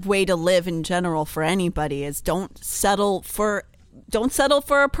way to live in general for anybody is don't settle for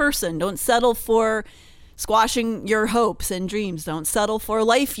a person. Don't settle for squashing your hopes and dreams. Don't settle for a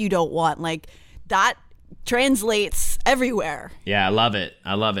life you don't want. Like, that translates everywhere. Yeah, I love it.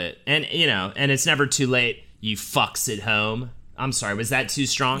 And, and it's never too late. You fucks at home. I'm sorry, was that too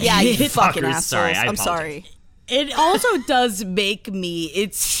strong? Yeah, you fucking assholes. Sorry, I'm sorry. It also does make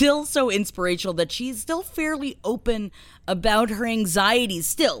it's still so inspirational that she's still fairly open about her anxieties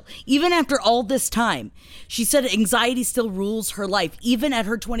still, even after all this time. She said anxiety still rules her life, even at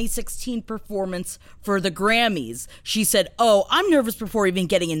her 2016 performance for the Grammys. She said, I'm nervous before even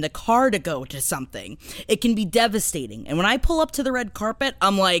getting in the car to go to something. It can be devastating. And when I pull up to the red carpet,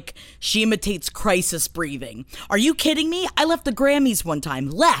 I'm like, she imitates crisis breathing. Are you kidding me? I left the Grammys one time,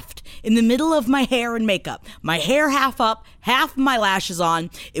 in the middle of my hair and makeup. My hair half up, half my lashes on.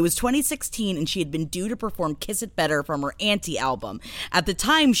 It was 2016 and she had been due to perform Kiss It Better from her Auntie album. At the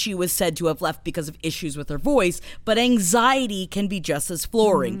time, she was said to have left because of issues with her voice, but anxiety can be just as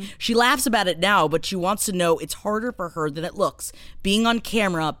flooring. She laughs about it now, but she wants to know it's harder for her than it looks. Being on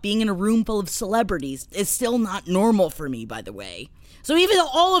camera, being in a room full of celebrities is still not normal for me, by the way. So even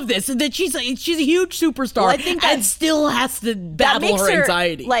all of this, that she's a huge superstar, I think and still has to battle her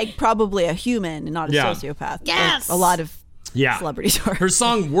anxiety. Like probably a human and not a sociopath. Yes, like a lot of celebrities are. Her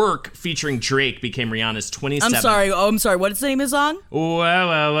song "Work" featuring Drake became Rihanna's 27th. I'm sorry. What's the name of the song?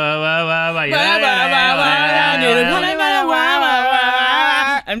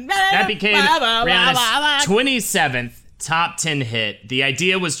 That became Rihanna's 27th top 10 hit. The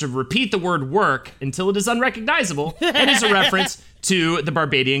idea was to repeat the word work until it is unrecognizable and is a reference to the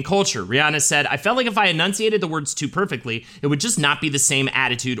Barbadian culture. Rihanna said, I felt like if I enunciated the words too perfectly, it would just not be the same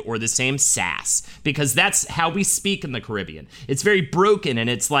attitude or the same sass, because that's how we speak in the Caribbean. It's very broken, and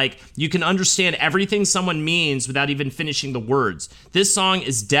it's like you can understand everything someone means without even finishing the words. This song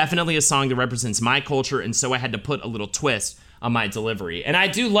is definitely a song that represents my culture, and so I had to put a little twist on my delivery. And I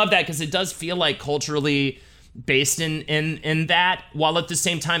do love that because it does feel like culturally based in that, while at the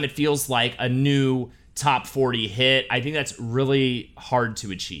same time it feels like a new top 40 hit. I think that's really hard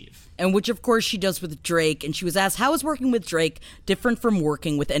to achieve. And which, of course, she does with Drake. And she was asked, how is working with Drake different from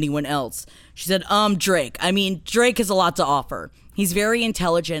working with anyone else? She said, Drake. I mean, Drake has a lot to offer. He's very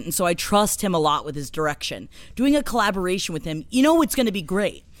intelligent, and so I trust him a lot with his direction. Doing a collaboration with him, it's going to be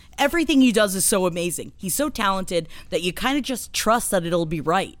great. Everything he does is so amazing. He's so talented that you kind of just trust that it'll be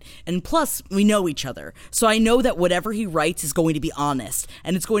right. And plus, we know each other. So I know that whatever he writes is going to be honest,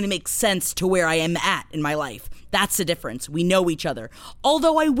 and it's going to make sense to where I am at in my life. That's the difference. We know each other.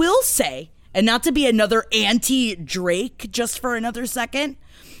 Although I will say, and not to be another anti-Drake just for another second,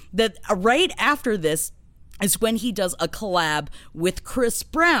 that right after this is when he does a collab with Chris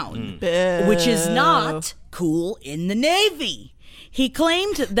Brown, which is not cool in the Navy. He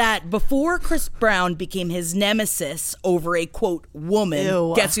claimed that before Chris Brown became his nemesis over a, quote,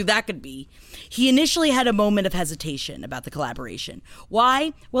 woman, guess who that could be, he initially had a moment of hesitation about the collaboration.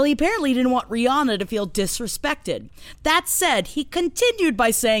 Why? Well, he apparently didn't want Rihanna to feel disrespected. That said, he continued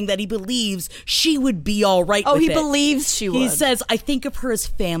by saying that he believes she would be all right with it. Oh, he believes she would. He says, I think of her as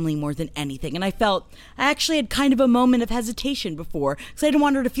family more than anything, and I actually had kind of a moment of hesitation before, because I didn't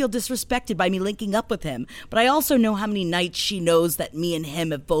want her to feel disrespected by me linking up with him, but I also know how many nights she knows that me and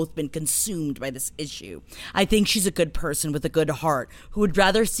him have both been consumed by this issue. I think she's a good person with a good heart who would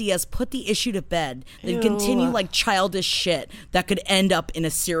rather see us put the issue to bed than continue like childish shit that could end up in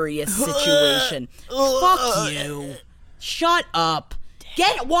a serious situation. Fuck you. Shut up.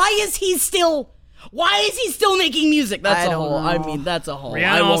 Why is he still making music? That's a whole. I mean, that's a whole.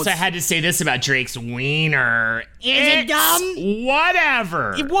 Rihanna also had to say this about Drake's wiener. Is it dumb?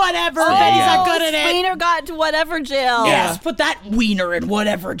 Whatever. Whatever. Betty's not good at it. Wiener got to whatever jail. Yes, put that wiener in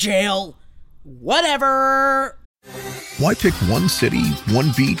whatever jail. Whatever. Why pick one city,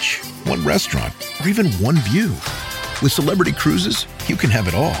 one beach, one restaurant, or even one view? With Celebrity Cruises, you can have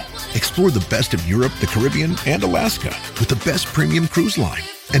it all. Explore the best of Europe, the Caribbean, and Alaska with the best premium cruise line.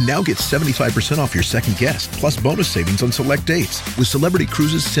 And now get 75% off your second guest, plus bonus savings on select dates with Celebrity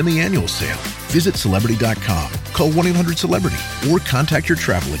Cruises semi-annual sale. Visit Celebrity.com, call 1-800-CELEBRITY, or contact your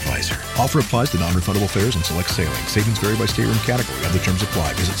travel advisor. Offer applies to non-refundable fares and select sailing. Savings vary by stateroom category. Other terms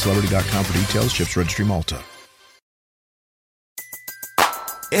apply. Visit Celebrity.com for details. Ships Registry, Malta.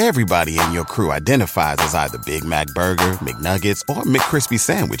 Everybody in your crew identifies as either Big Mac Burger, McNuggets, or McCrispy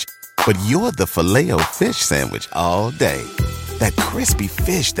Sandwich. But you're the Filet-O-Fish Sandwich all day. That crispy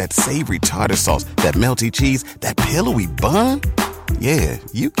fish, that savory tartar sauce, that melty cheese, that pillowy bun. Yeah,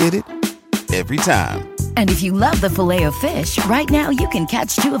 you get it. Every time. And if you love the Filet-O-Fish, right now you can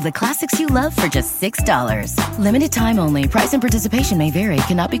catch two of the classics you love for just $6. Limited time only. Price and participation may vary.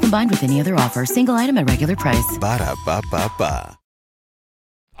 Cannot be combined with any other offer. Single item at regular price. Ba-da-ba-ba-ba.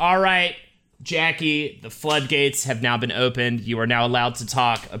 All right, Jackie, the floodgates have now been opened. You are now allowed to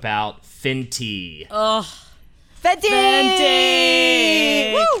talk about Fenty. Fenty!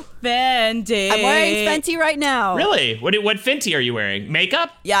 Woo! Fenty. I'm wearing Fenty right now. Really? What Fenty are you wearing?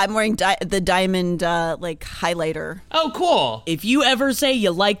 Makeup? Yeah, I'm wearing the diamond highlighter. Oh, cool. If you ever say you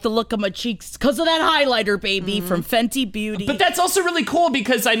like the look of my cheeks because of that highlighter, baby, from Fenty Beauty. But that's also really cool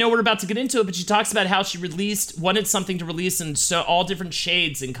because I know we're about to get into it, but she talks about how she wanted something to release in all different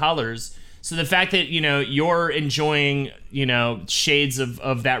shades and colors. So the fact that, you're enjoying, shades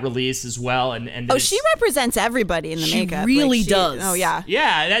of that release as well. And she represents everybody in the makeup. She really does. Oh, yeah.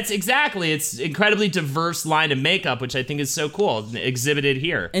 Yeah, that's exactly. It's incredibly diverse line of makeup, which I think is so cool, exhibited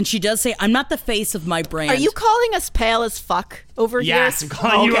here. And she does say, I'm not the face of my brand. Are you calling us pale as fuck over here? Yes, I'm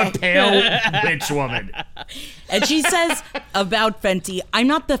calling you a pale bitch woman. And she says about Fenty, I'm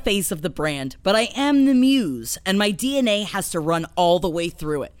not the face of the brand, but I am the muse, and my DNA has to run all the way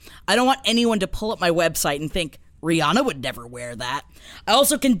through it. I don't want anyone to pull up my website and think, Rihanna would never wear that. I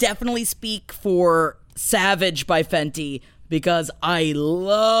also can definitely speak for Savage by Fenty, because I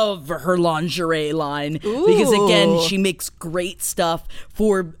love her lingerie line. Ooh. Because again, she makes great stuff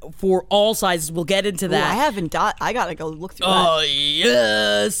for all sizes. We'll get into that. I gotta go look through that. Oh,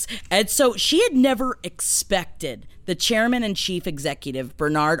 yes. And so she had never expected the chairman and chief executive,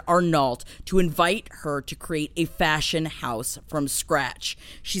 Bernard Arnault, to invite her to create a fashion house from scratch.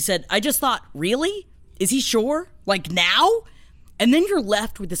 She said, I just thought, really? Is he sure? Like now? And then you're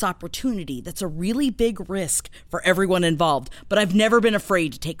left with this opportunity that's a really big risk for everyone involved. But I've never been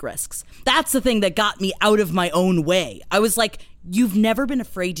afraid to take risks. That's the thing that got me out of my own way. I was like, you've never been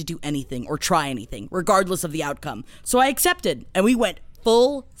afraid to do anything or try anything, regardless of the outcome. So I accepted, and we went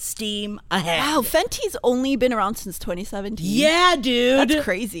full steam ahead. Wow, Fenty's only been around since 2017. Yeah, dude. That's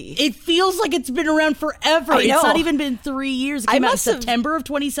crazy. It feels like it's been around forever. I know. It's not even been 3 years. It came out in September of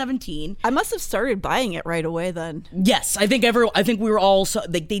 2017. I must have started buying it right away then. Yes, I think we were all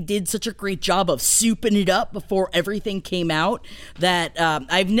they did such a great job of souping it up before everything came out that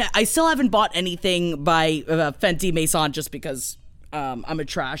I still haven't bought anything by Fenty Maison just because I'm a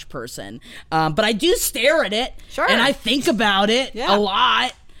trash person, but I do stare at it, sure, and I think about it a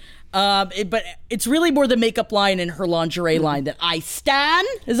lot. But it's really more the makeup line and her lingerie line that I stan.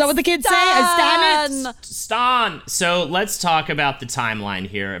 Is that what the kids say? I stan it. Stan. So let's talk about the timeline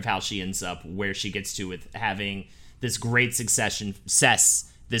here of how she ends up where she gets to with having this great success in fashion.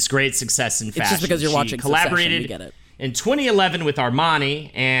 It's just because you're watching collaborated. Succession, we get it. In 2011 with Armani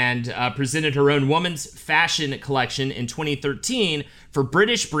and presented her own women's fashion collection in 2013 for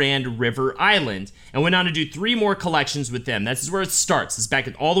British brand River Island, and went on to do 3 more collections with them. This is where it starts.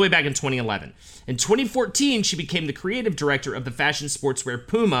 It's all the way back in 2011. In 2014, she became the creative director of the fashion sportswear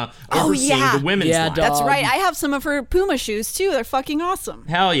Puma, overseeing the women's line. That's right. I have some of her Puma shoes too. They're fucking awesome.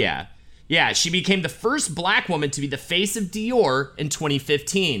 Hell yeah. Yeah, she became the first black woman to be the face of Dior in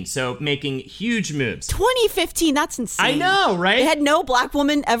 2015, so making huge moves. 2015, that's insane. I know, right? They had no black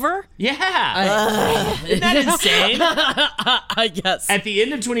woman ever? Yeah. Isn't that insane? I guess. At the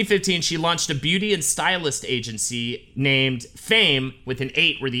end of 2015, she launched a beauty and stylist agency named Fame, with an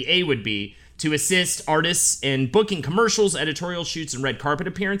 8 where the A would be, to assist artists in booking commercials, editorial shoots, and red carpet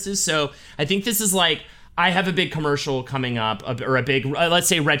appearances. So I think this is like, I have a big commercial coming up, or a big, let's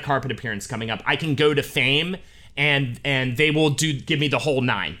say, red carpet appearance coming up. I can go to Fame, and they will give me the whole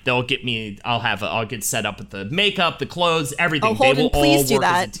 9. They'll get me. I'll get set up with the makeup, the clothes, everything. Oh, Holden, they will please all do work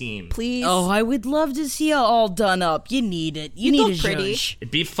that. as a team. Please. Oh, I would love to see it all done up. You need it. You need look a pretty. zhuzh. It'd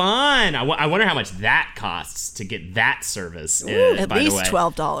be fun. I wonder how much that costs to get that service. At by least the way.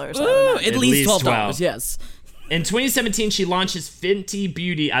 $12. Ooh, at least $12. 12. Yes. In 2017, she launches Fenty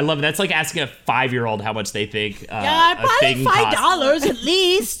Beauty. I love it. That's like asking a 5-year-old how much they think probably $5 at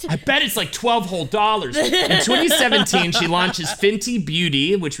least. I bet it's like $12 whole. In 2017, she launches Fenty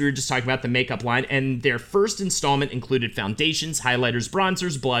Beauty, which we were just talking about, the makeup line, and their first installment included foundations, highlighters,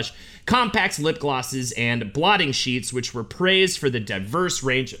 bronzers, blush, compacts, lip glosses, and blotting sheets, which were praised for the diverse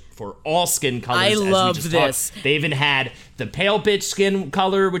range for all skin colors. I love this. They even had the pale bitch skin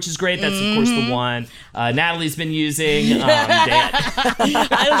color, which is great. That's, of course, the one Natalie's been using. She's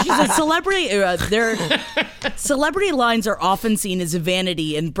a celebrity. Their celebrity lines are often seen as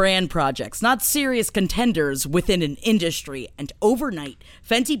vanity and brand projects, not serious contenders within an industry. And overnight,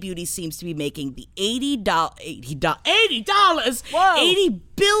 Fenty Beauty seems to be making the $80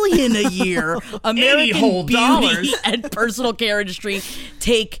 billion a year American beauty and personal care industry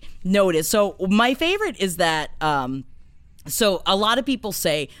take notice. So my favorite is that so a lot of people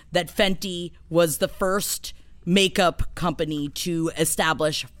say that Fenty was the first makeup company to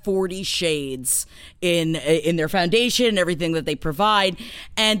establish 40 shades in their foundation and everything that they provide.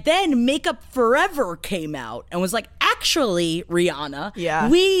 And then Makeup Forever came out and was like, actually,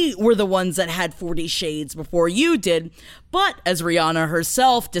 Rihanna, we were the ones that had 40 shades before you did. But as Rihanna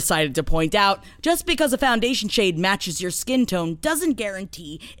herself decided to point out, just because a foundation shade matches your skin tone doesn't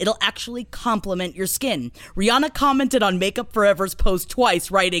guarantee it'll actually complement your skin. Rihanna commented on Makeup Forever's post twice,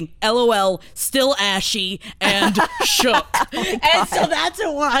 writing, LOL, still ashy, and shook. And so that's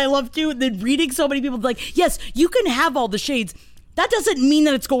what I love too. Then reading so many people like, yes, you can have all the shades, that doesn't mean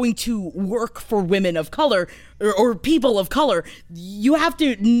that it's going to work for women of color or people of color. You have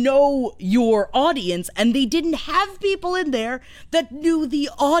to know your audience, and they didn't have people in there that knew the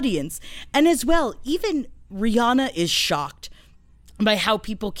audience. And as well, even Rihanna is shocked by how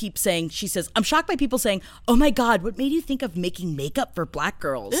people keep saying, she says, I'm shocked by people saying, oh my God, what made you think of making makeup for black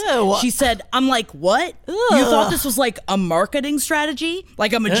girls? Ew. She said, I'm like, what? Ugh. You thought this was like a marketing strategy?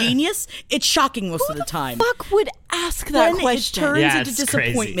 Like I'm a genius? It's shocking most of the time. Fuck would ask that question? It turns Yeah, into it's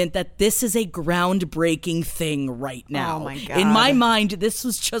disappointment crazy. that this is a groundbreaking thing right now. Oh my God. In my mind, this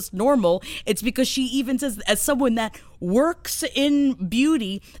was just normal. It's because she even says, as someone that works in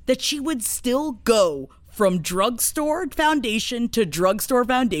beauty, that she would still go from drugstore foundation to drugstore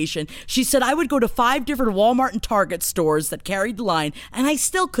foundation. She said, I would go to 5 different Walmart and Target stores that carried the line, and I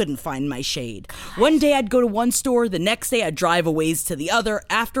still couldn't find my shade. One day I'd go to one store, the next day I'd drive a ways to the other.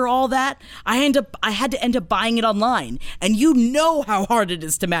 After all that, I had to end up buying it online. And you know how hard it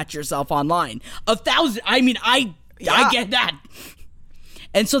is to match yourself online. I get that.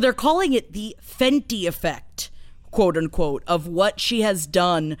 And so they're calling it the Fenty effect, quote unquote, of what she has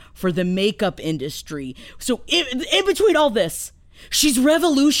done for the makeup industry. So in between all this, she's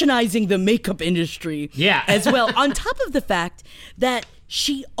revolutionizing the makeup industry as well. On top of the fact that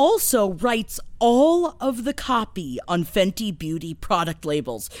she also writes all of the copy on Fenty Beauty product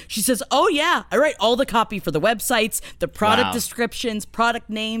labels. She says, oh yeah, I write all the copy for the websites, the product descriptions, product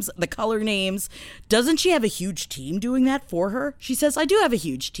names, the color names. Doesn't she have a huge team doing that for her? She says, I do have a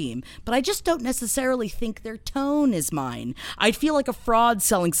huge team, but I just don't necessarily think their tone is mine. I'd feel like a fraud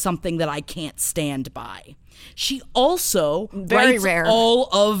selling something that I can't stand by. She also writes all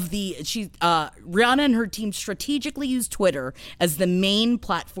of the Rihanna and her team strategically use Twitter as the main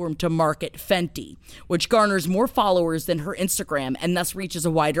platform to market Fenty, which garners more followers than her Instagram and thus reaches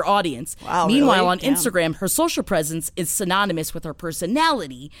a wider audience. Wow, Meanwhile, really? on Instagram, her social presence is synonymous with her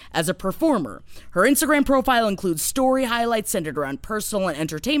personality as a performer. Her Instagram profile includes story highlights centered around personal and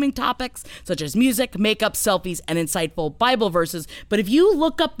entertainment topics such as music, makeup, selfies, and insightful Bible verses. But if you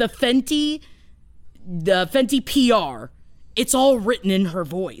look up the Fenty PR, it's all written in her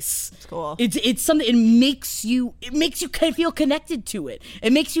voice. It's cool. It's something. It makes you feel connected to it.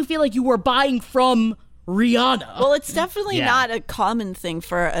 It makes you feel like you were buying from Rihanna. Well, it's definitely not a common thing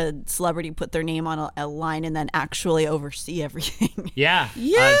for a celebrity to put their name on a line and then actually oversee everything. Yeah,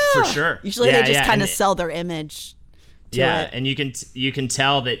 for sure. Usually they just kind of sell their image. And you can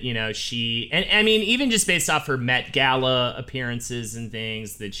tell that, you know, she, and I mean, even just based off her Met Gala appearances and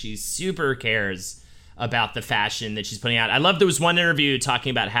things, that she super cares about the fashion that she's putting out. I love, there was one interview talking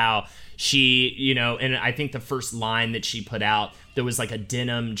about how she, you know, and I think the first line that she put out, there was like a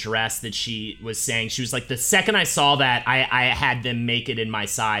denim dress that she was saying. She was like, the second I saw that, I had them make it in my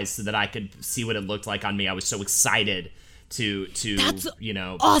size so that I could see what it looked like on me. I was so excited to That's you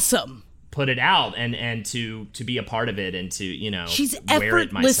know, awesome. Put it out and to be a part of it and to, you know, she's wear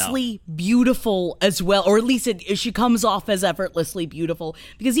it myself. effortlessly beautiful as well, or at least she comes off as effortlessly beautiful,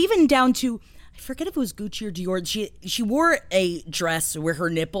 because even down to, I forget if it was Gucci or Dior, she wore a dress where her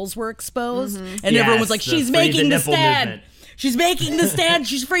nipples were exposed, and everyone was like, she's making the stand. Movement. She's making the stand.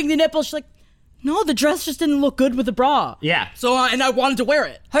 She's freeing the nipples. She's like, no, the dress just didn't look good with the bra. Yeah. So, and I wanted to wear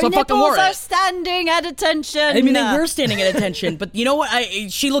it. Her so I fucking wore nipples it. are standing at attention. I mean, they were standing at attention, but you know what?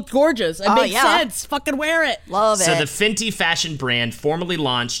 She looked gorgeous. It makes sense. Fucking wear it. Love it. So the Fenty fashion brand formally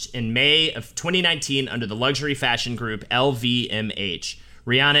launched in May of 2019 under the luxury fashion group LVMH.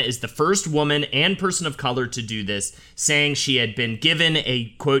 Rihanna is the first woman and person of color to do this, saying she had been given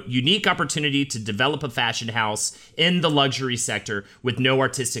a, quote, unique opportunity to develop a fashion house in the luxury sector with no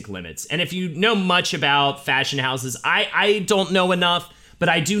artistic limits. And if you know much about fashion houses, I don't know enough, but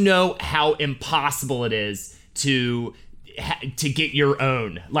I do know how impossible it is to get your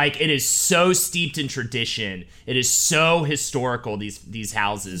own. Like, it is so steeped in tradition. It is so historical, these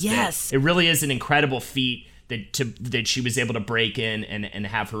houses. Yes. It really is an incredible feat that she was able to break in and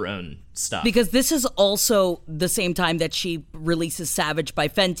have her own stuff. Because this is also the same time that she releases Savage by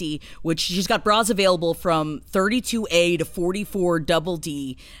Fenty, which she's got bras available from 32A to 44 double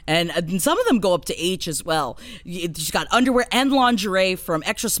D, and some of them go up to H as well. She's got underwear and lingerie from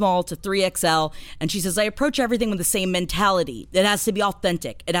extra small to 3XL, and she says, I approach everything with the same mentality. It has to be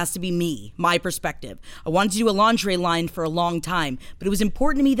authentic. It has to be me, my perspective. I wanted to do a lingerie line for a long time, but it was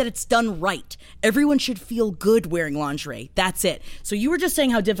important to me that it's done right. Everyone should feel good wearing lingerie. That's it. So you were just saying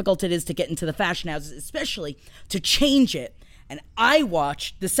how difficult it is to get into the fashion houses, especially to change it. And I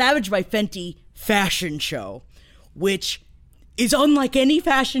watched the Savage by Fenty fashion show, which is unlike any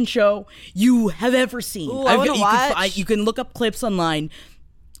fashion show you have ever seen. Ooh, I wanna watch. You can look up clips online.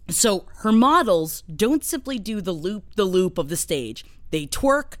 So her models don't simply do the loop of the stage. They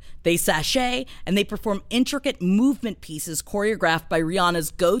twerk, they sashay, and they perform intricate movement pieces choreographed by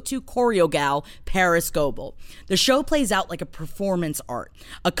Rihanna's go-to choreo gal, Paris Goebel. The show plays out like a performance art,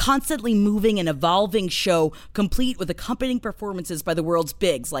 a constantly moving and evolving show complete with accompanying performances by the world's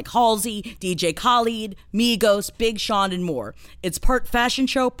bigs like Halsey, DJ Khaled, Migos, Big Sean, and more. It's part fashion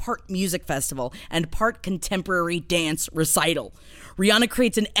show, part music festival, and part contemporary dance recital. Rihanna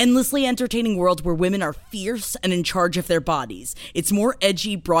creates an endlessly entertaining world where women are fierce and in charge of their bodies. It's more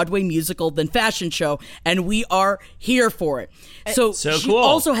edgy Broadway musical than fashion show, and we are here for it. So she cool.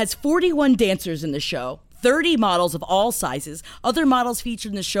 also has 41 dancers in the show, 30 models of all sizes. Other models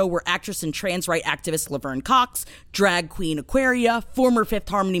featured in the show were actress and trans rights activist Laverne Cox, drag queen Aquaria, former Fifth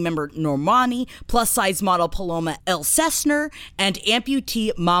Harmony member Normani, plus-size model Paloma El Cessner, and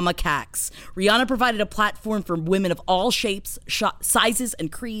amputee Mama Cax. Rihanna provided a platform for women of all shapes, sizes,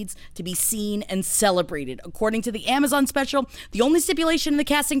 and creeds to be seen and celebrated. According to the Amazon special, the only stipulation in the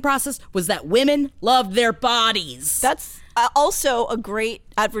casting process was that women loved their bodies. That's also a great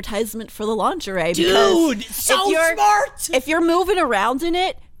advertisement for the lingerie. Dude, so smart! If you're moving around in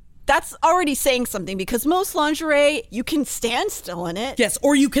it, that's already saying something, because most lingerie, you can stand still in it. Yes,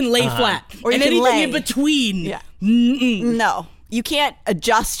 or you can lay flat. Or you and can anything lay in between. Yeah. Mm-mm. No, you can't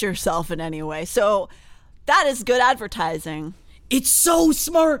adjust yourself in any way. So that is good advertising. It's so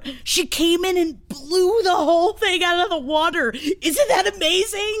smart. She came in and blew the whole thing out of the water. Isn't that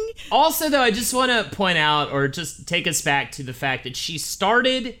amazing? Also, though, I just want to point out, or just take us back to the fact that she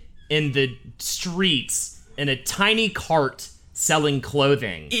started in the streets in a tiny cart selling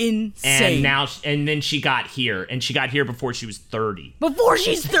clothing. Insane. And then she got here, and she got here before she was 30. Before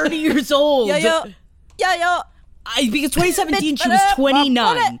she's 30 years old. Yeah. Because 2017, she was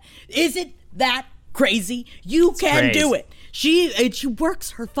 29. Isn't that crazy? You can do it. She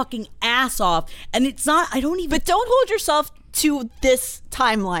works her fucking ass off, and it's not, But don't hold yourself to this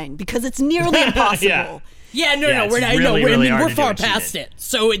timeline, because it's nearly impossible. We're far past it.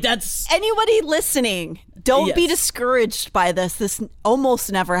 So that's... Anybody listening, don't be discouraged by this. This almost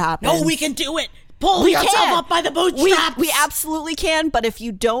never happens. No, we can do it. Pull yourself up by the bootstraps. We absolutely can, but if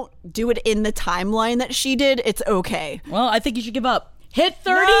you don't do it in the timeline that she did, it's okay. Well, I think you should give up. Hit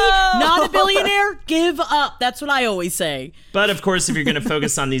 30, not a billionaire, give up. That's what I always say. But of course, if you're going to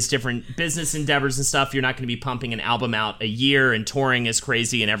focus on these different business endeavors and stuff, you're not going to be pumping an album out a year and touring is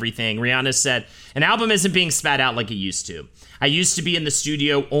crazy and everything. Rihanna said, an album isn't being spat out like it used to. I used to be in the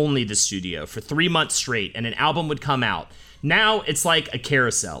studio, only the studio, for 3 months straight, and an album would come out. Now it's like a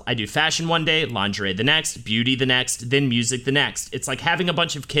carousel. I do fashion one day, lingerie the next, beauty the next, then music the next. It's like having a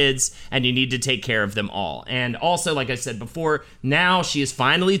bunch of kids and you need to take care of them all. And also, like I said before, now she is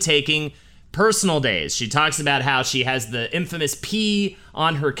finally taking personal days. She talks about how she has the infamous P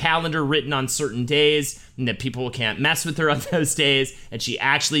on her calendar written on certain days and that people can't mess with her on those days. And she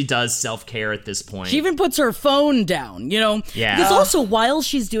actually does self-care at this point. She even puts her phone down, Yeah. Because also, while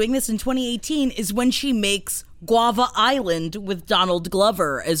she's doing this in 2018 is when she makes Guava Island with Donald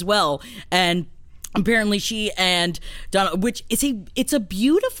Glover as well. And apparently she and Donald, which is it's a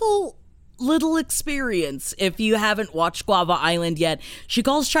beautiful little experience if you haven't watched Guava Island yet. She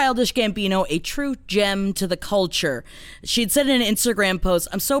calls Childish Gambino a true gem to the culture. She'd said in an Instagram post,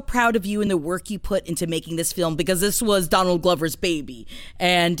 I'm so proud of you and the work you put into making this film, because this was Donald Glover's baby.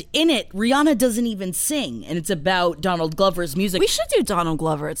 And in it, Rihanna doesn't even sing, and it's about Donald Glover's music. We should do Donald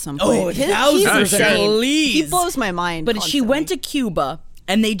Glover at some point. Oh, 1,000%, please. He blows my mind. But constantly. She went to Cuba,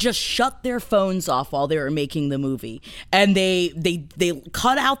 and they just shut their phones off while they were making the movie. And they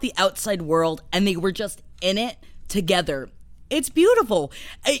cut out the outside world, and they were just in it together. It's beautiful.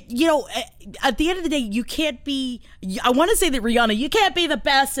 At the end of the day, you can't be... I want to say that, Rihanna, you can't be the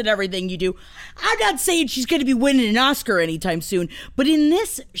best at everything you do. I'm not saying she's going to be winning an Oscar anytime soon, but in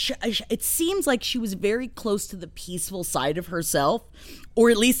this, it seems like she was very close to the peaceful side of herself, or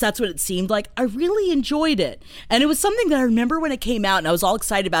at least that's what it seemed like. I really enjoyed it. And it was something that I remember when it came out, and I was all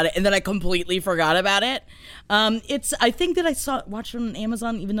excited about it, and then I completely forgot about it. I think that I watched it on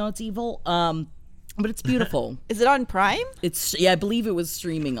Amazon, even though it's evil. But it's beautiful. Is it on Prime? I believe it was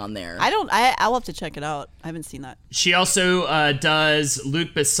streaming on there. I'll have to check it out. I haven't seen that. She also does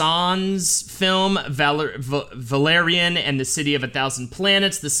Luc Besson's film Valerian and the City of a Thousand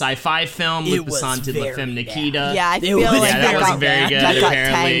Planets, the sci-fi film. Luc Besson did La Femme Nikita. Yeah, I feel like that wasn't very good,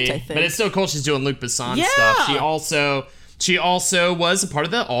 apparently. Tanked, I think. But it's so cool she's doing Luc Besson stuff. She also was a part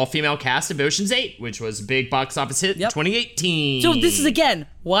of the all-female cast of Ocean's 8, which was a big box office hit in 2018. So this is, again,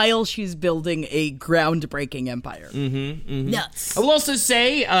 while she's building a groundbreaking empire. Nuts. I will also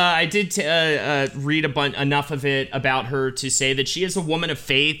say I did read enough of it about her to say that she is a woman of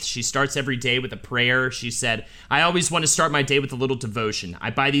faith. She starts every day with a prayer. She said, I always want to start my day with a little devotion. I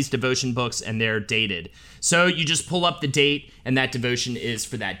buy these devotion books and they're dated. So you just pull up the date and that devotion is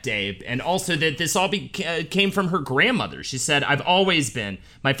for that day. And also that this all came from her grandmother. She said, I've always been.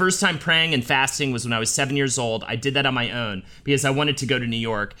 My first time praying and fasting was when I was 7 years old. I did that on my own because I wanted to go to New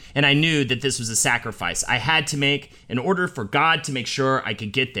York. And I knew that this was a sacrifice I had to make in order for God to make sure I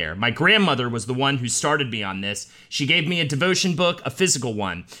could get there. My grandmother was the one who started me on this. She gave me a devotion book, a physical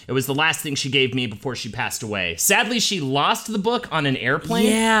one. It was the last thing she gave me before she passed away. Sadly, she lost the book on an airplane.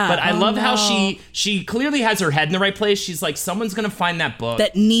 Yeah. But I love how she clearly has her head in the right place. She's like, someone's going to find that book.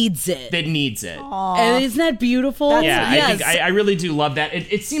 That needs it. Aww. And isn't that beautiful? I really do love that.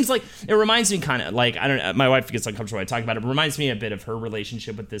 It seems like, it reminds me kind of like, I don't know, my wife gets uncomfortable when I talk about it. It reminds me a bit of her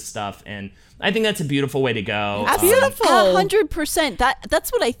relationship with this stuff. And I think that's a beautiful way to go. That's beautiful. 100%.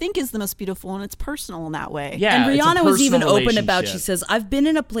 That's what I think is the most beautiful, and it's personal in that way. Yeah, and Rihanna was even open about, she says, I've been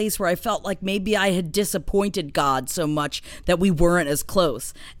in a place where I felt like maybe I had disappointed God so much that we weren't as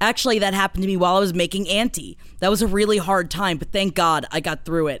close. Actually, that happened to me while I was making Auntie. That was a really hard time, but thank God I got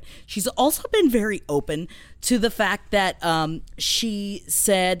through it. She's also been very open to the fact that she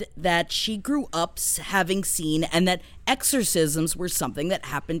said that she grew up having seen and that exorcisms were something that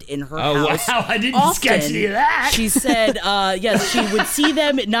happened in her house. Oh, wow. I didn't sketch any of that. She said, yes, she would see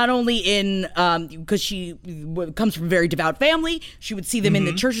them not only in, because she comes from a very devout family, she would see them in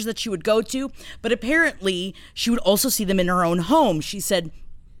the churches that she would go to, but apparently she would also see them in her own home. She said,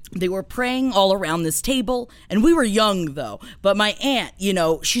 they were praying all around this table, and we were young, though. But my aunt,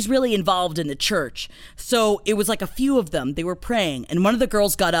 she's really involved in the church. So it was like a few of them. They were praying, and one of the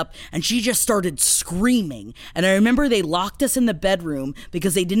girls got up, and she just started screaming. And I remember they locked us in the bedroom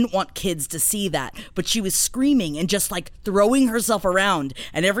because they didn't want kids to see that. But she was screaming and just like throwing herself around.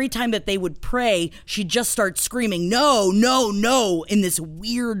 And every time that they would pray, she'd just start screaming, no, no, no, in this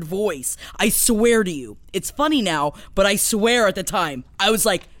weird voice. I swear to you. It's funny now, but I swear at the time, I was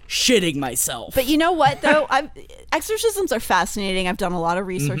like, shitting myself. But you know what, though? Exorcisms are fascinating. I've done a lot of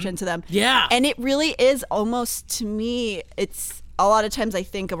research into them. Yeah. And it really is almost, to me, it's a lot of times I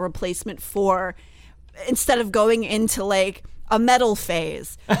think a replacement for, instead of going into like a metal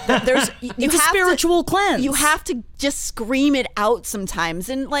phase, it's a spiritual cleanse. You have to just scream it out sometimes.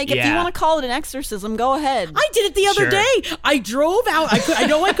 And like, if you want to call it an exorcism, go ahead. I did it the other day. I drove out. I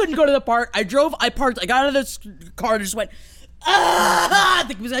know I couldn't go to the park. I parked. I got out of the car and just went,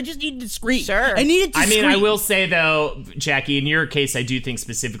 because I just needed to scream. Sure. I needed to scream. I will say, though, Jackie, in your case, I do think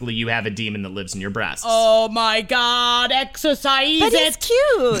specifically you have a demon that lives in your breasts. Oh, my God. Exercise but it. It's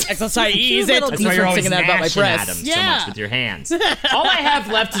cute. Exercise cute it. That's why you're always that about my gnashing at breasts. them so much with your hands. All I have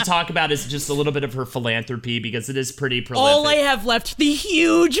left to talk about is just a little bit of her philanthropy because it is pretty prolific. All I have left, the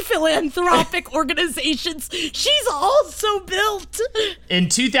huge philanthropic organizations she's also built. In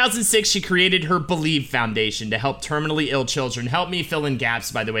 2006, she created her Believe Foundation to help terminally ill children. Help me fill in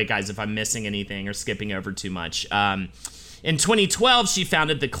gaps, by the way, guys, if I'm missing anything or skipping over too much. In 2012, she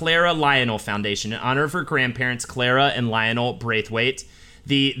founded the Clara Lionel Foundation in honor of her grandparents, Clara and Lionel Braithwaite,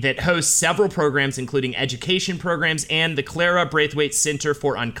 that hosts several programs, including education programs and the Clara Braithwaite Center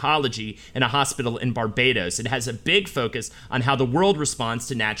for Oncology in a hospital in Barbados. It has a big focus on how the world responds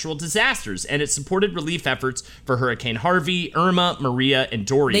to natural disasters, and it supported relief efforts for Hurricane Harvey, Irma, Maria, and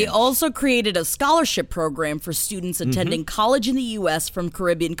Dorian. They also created a scholarship program for students attending college in the U.S. from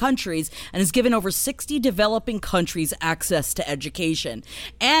Caribbean countries and has given over 60 developing countries access to education.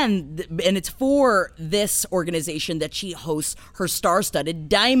 And it's for this organization that she hosts her star-studded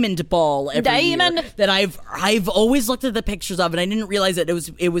Diamond Ball every year that I've always looked at the pictures of, and I didn't realize that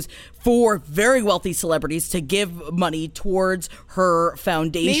it was for very wealthy celebrities to give money towards her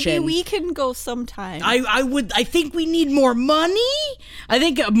foundation. Maybe we can go sometime. I think we need more money. I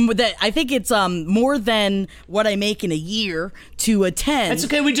think it's more than what I make in a year to attend. That's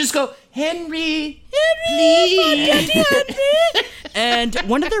okay. We just go, Henry, please. Henry. And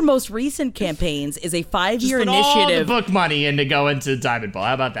one of their most recent campaigns is a 5-year initiative. initiative. All the book money in to go into Diamond Ball.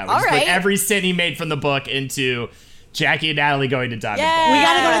 How about that? We just put every cent he made from the book into Jackie and Natalie going to Diamond Ball. We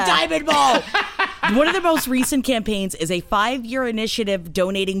gotta go to Diamond Ball. One of the most recent campaigns is a 5-year initiative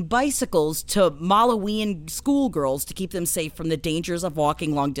donating bicycles to Malawian schoolgirls to keep them safe from the dangers of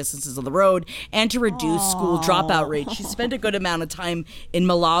walking long distances on the road and to reduce school dropout rates. She spent a good amount of time in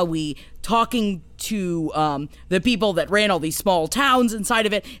Malawi talking to the people that ran all these small towns inside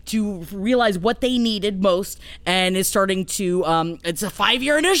of it to realize what they needed most, and is starting to, it's a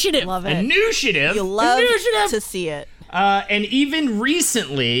 5-year initiative. Love it. Initiative? You love to see it. And even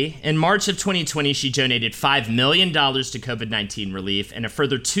recently, in March of 2020, she donated $5 million to COVID-19 relief and a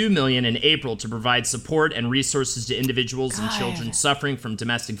further $2 million in April to provide support and resources to individuals and children suffering from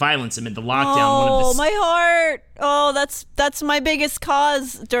domestic violence amid the lockdown. Oh, my heart. Oh, that's my biggest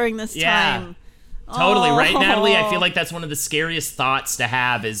cause during this time. Totally, right, Natalie? I feel like that's one of the scariest thoughts to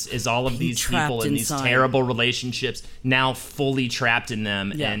have is all of these people in these terrible relationships now fully trapped in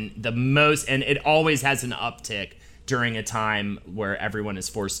them. Yeah. And it always has an uptick during a time where everyone is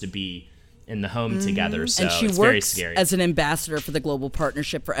forced to be in the home together. So and she it's works very scary. As an ambassador for the Global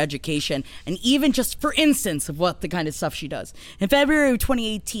Partnership for Education, and even just for instance of what the kind of stuff she does. In February of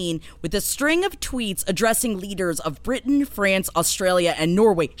 2018, with a string of tweets addressing leaders of Britain, France, Australia, and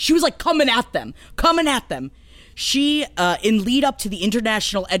Norway, she was like coming at them. She, in lead up to the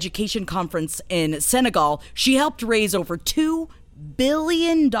International Education Conference in Senegal, she helped raise over $2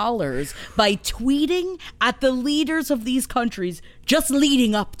 billion by tweeting at the leaders of these countries just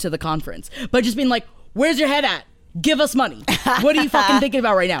leading up to the conference. By just being like, where's your head at? Give us money. What are you fucking thinking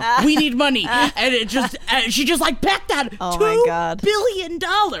about right now? We need money. And she just like pecked at $2 billion.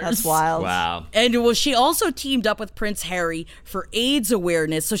 That's wild. Wow. And she also teamed up with Prince Harry for AIDS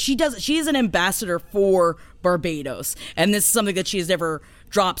awareness. So she is an ambassador for Barbados. And this is something that she has never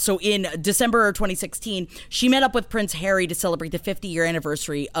dropped. So in December 2016, she met up with Prince Harry to celebrate the 50-year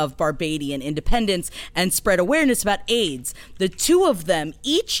anniversary of Barbadian independence and spread awareness about AIDS. The two of them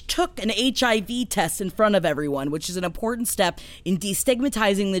each took an HIV test in front of everyone, which is an important step in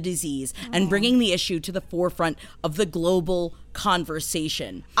destigmatizing the disease and bringing the issue to the forefront of the global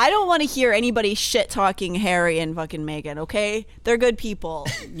conversation. I don't want to hear anybody shit talking Harry and fucking Meghan, okay? They're good people.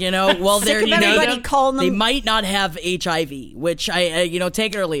 Well, they might not have HIV, which I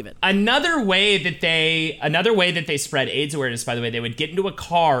take it or leave it. Another way that they spread AIDS awareness, by the way, they would get into a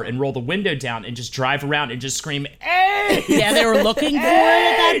car and roll the window down and just drive around and just scream AIDS. Yeah, they were looking for it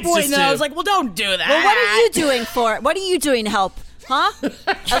at that point. And I was like, well, don't do that. Well, what are you doing for it? What are you doing to help? Huh?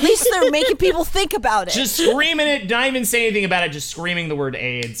 At least they're making people think about it. Just screaming it, not even saying anything about it, just screaming the word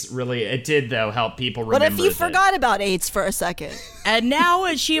AIDS. Really, it did, though, help people remember. What if you forgot about AIDS for a second? And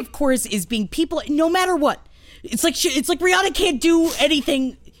now she, of course, is being people, no matter what. It's like Rihanna can't do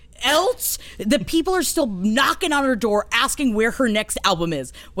anything else. The people are still knocking on her door asking where her next album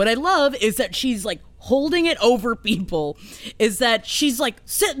is. What I love is that she's like holding it over people, is that she's like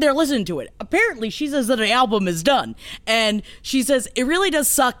sitting there listening to it. Apparently she says that the album is done, and she says it really does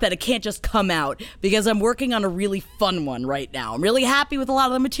suck that it can't just come out because I'm working on a really fun one right now. I'm really happy with a lot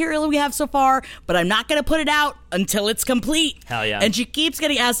of the material we have so far, but I'm not gonna put it out until it's complete. Hell yeah. And she keeps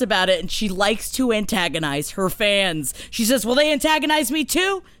getting asked about it, and she likes to antagonize her fans. She says, well, they antagonize me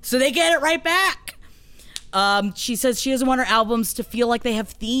too, so they get it right back. She says she doesn't want her albums to feel like they have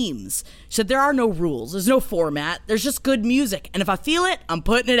themes. She said there are no rules. There's no format. There's just good music. And if I feel it, I'm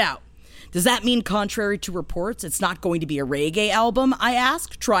putting it out. Does that mean, contrary to reports, it's not going to be a reggae album? I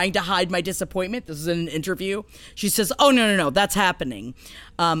ask, trying to hide my disappointment. This is in an interview. She says, oh, no, that's happening.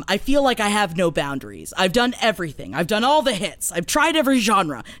 I feel like I have no boundaries. I've done everything. I've done all the hits. I've tried every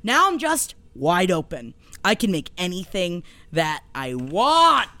genre. Now I'm just wide open. I can make anything that I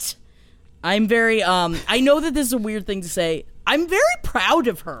want. I'm very, I know that this is a weird thing to say. I'm very proud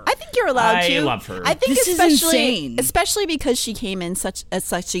of her. I think you're allowed to. I love her. I think this is insane. Especially because she came in as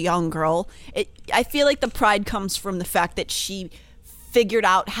such a young girl. I feel like the pride comes from the fact that she figured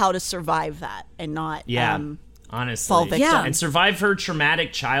out how to survive that and not honestly, fall victim. Yeah. And survive her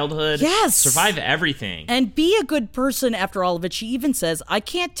traumatic childhood. Yes. Survive everything. And be a good person after all of it. She even says, I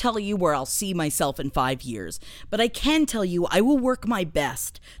can't tell you where I'll see myself in 5 years, but I can tell you I will work my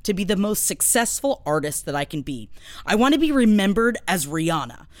best to be the most successful artist that I can be. I want to be remembered as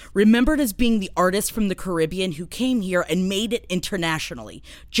Rihanna, remembered as being the artist from the Caribbean who came here and made it internationally,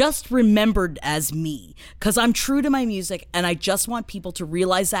 just remembered as me, because I'm true to my music, and I just want people to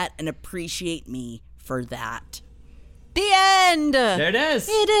realize that and appreciate me for that. The end. There it is.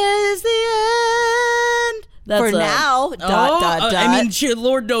 It is the end. For now. I mean,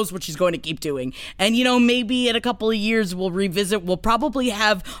 Lord knows what she's going to keep doing. And, maybe in a couple of years we'll revisit. We'll probably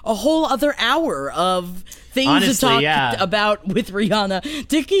have a whole other hour of things to talk about with Rihanna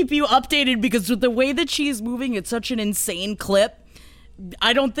to keep you updated, because with the way that she's moving at such an insane clip,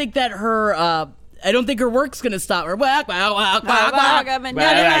 I don't think that her work's going to stop her.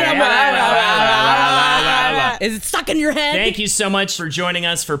 Is it stuck in your head? Thank you so much for joining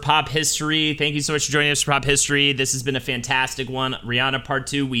us for Pop History. This has been a fantastic one. Rihanna Part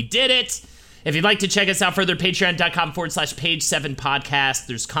 2, we did it. If you'd like to check us out further, patreon.com/page7podcast.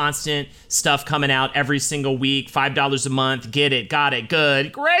 There's constant stuff coming out every single week. $5 a month. Get it. Got it.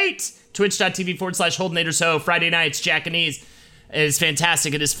 Good. Great. twitch.tv/HoldenatorsHo. Friday nights, Jackanese. It is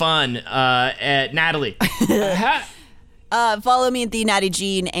fantastic. It is fun. Natalie. Follow me at the Natty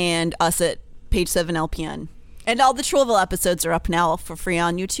Jean and us at Page 7 LPN. And all the Trollville episodes are up now for free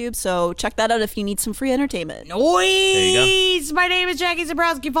on YouTube, so check that out if you need some free entertainment. Noise! My name is Jackie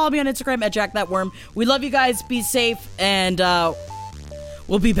Zabrowski. Follow me on Instagram at JackThatWorm. We love you guys. Be safe, and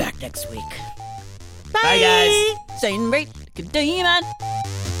we'll be back next week. Bye guys. Staying right. Good day, man.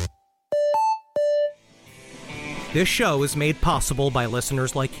 This show is made possible by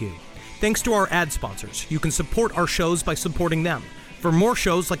listeners like you. Thanks to our ad sponsors, you can support our shows by supporting them. For more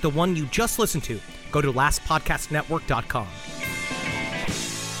shows like the one you just listened to, go to lastpodcastnetwork.com.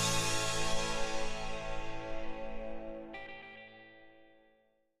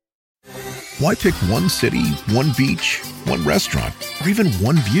 Why pick one city, one beach, one restaurant, or even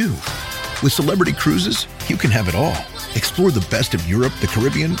one view? With Celebrity Cruises, you can have it all. Explore the best of Europe, the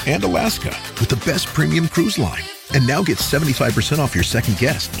Caribbean, and Alaska with the best premium cruise line. And now get 75% off your second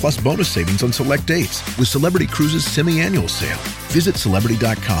guest, plus bonus savings on select dates with Celebrity Cruises semi-annual sale. Visit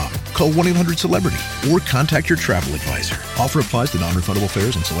Celebrity.com, call 1-800-CELEBRITY, or contact your travel advisor. Offer applies to non-refundable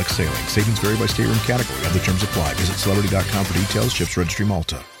fares and select sailing. Savings vary by stateroom category. Other terms apply. Visit Celebrity.com for details. Ships Registry,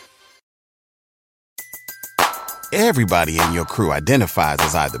 Malta. Everybody in your crew identifies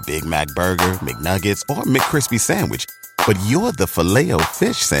as either Big Mac Burger, McNuggets, or McCrispy Sandwich. But you're the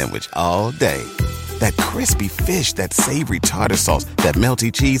Filet-O-Fish Sandwich all day. That crispy fish, that savory tartar sauce, that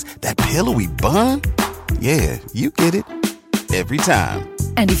melty cheese, that pillowy bun. Yeah, you get it. Every time.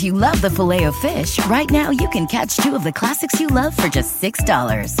 And if you love the Filet-O-Fish, right now you can catch two of the classics you love for just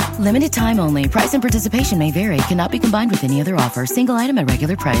 $6. Limited time only. Price and participation may vary. Cannot be combined with any other offer. Single item at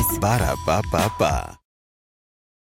regular price. Ba-da-ba-ba-ba.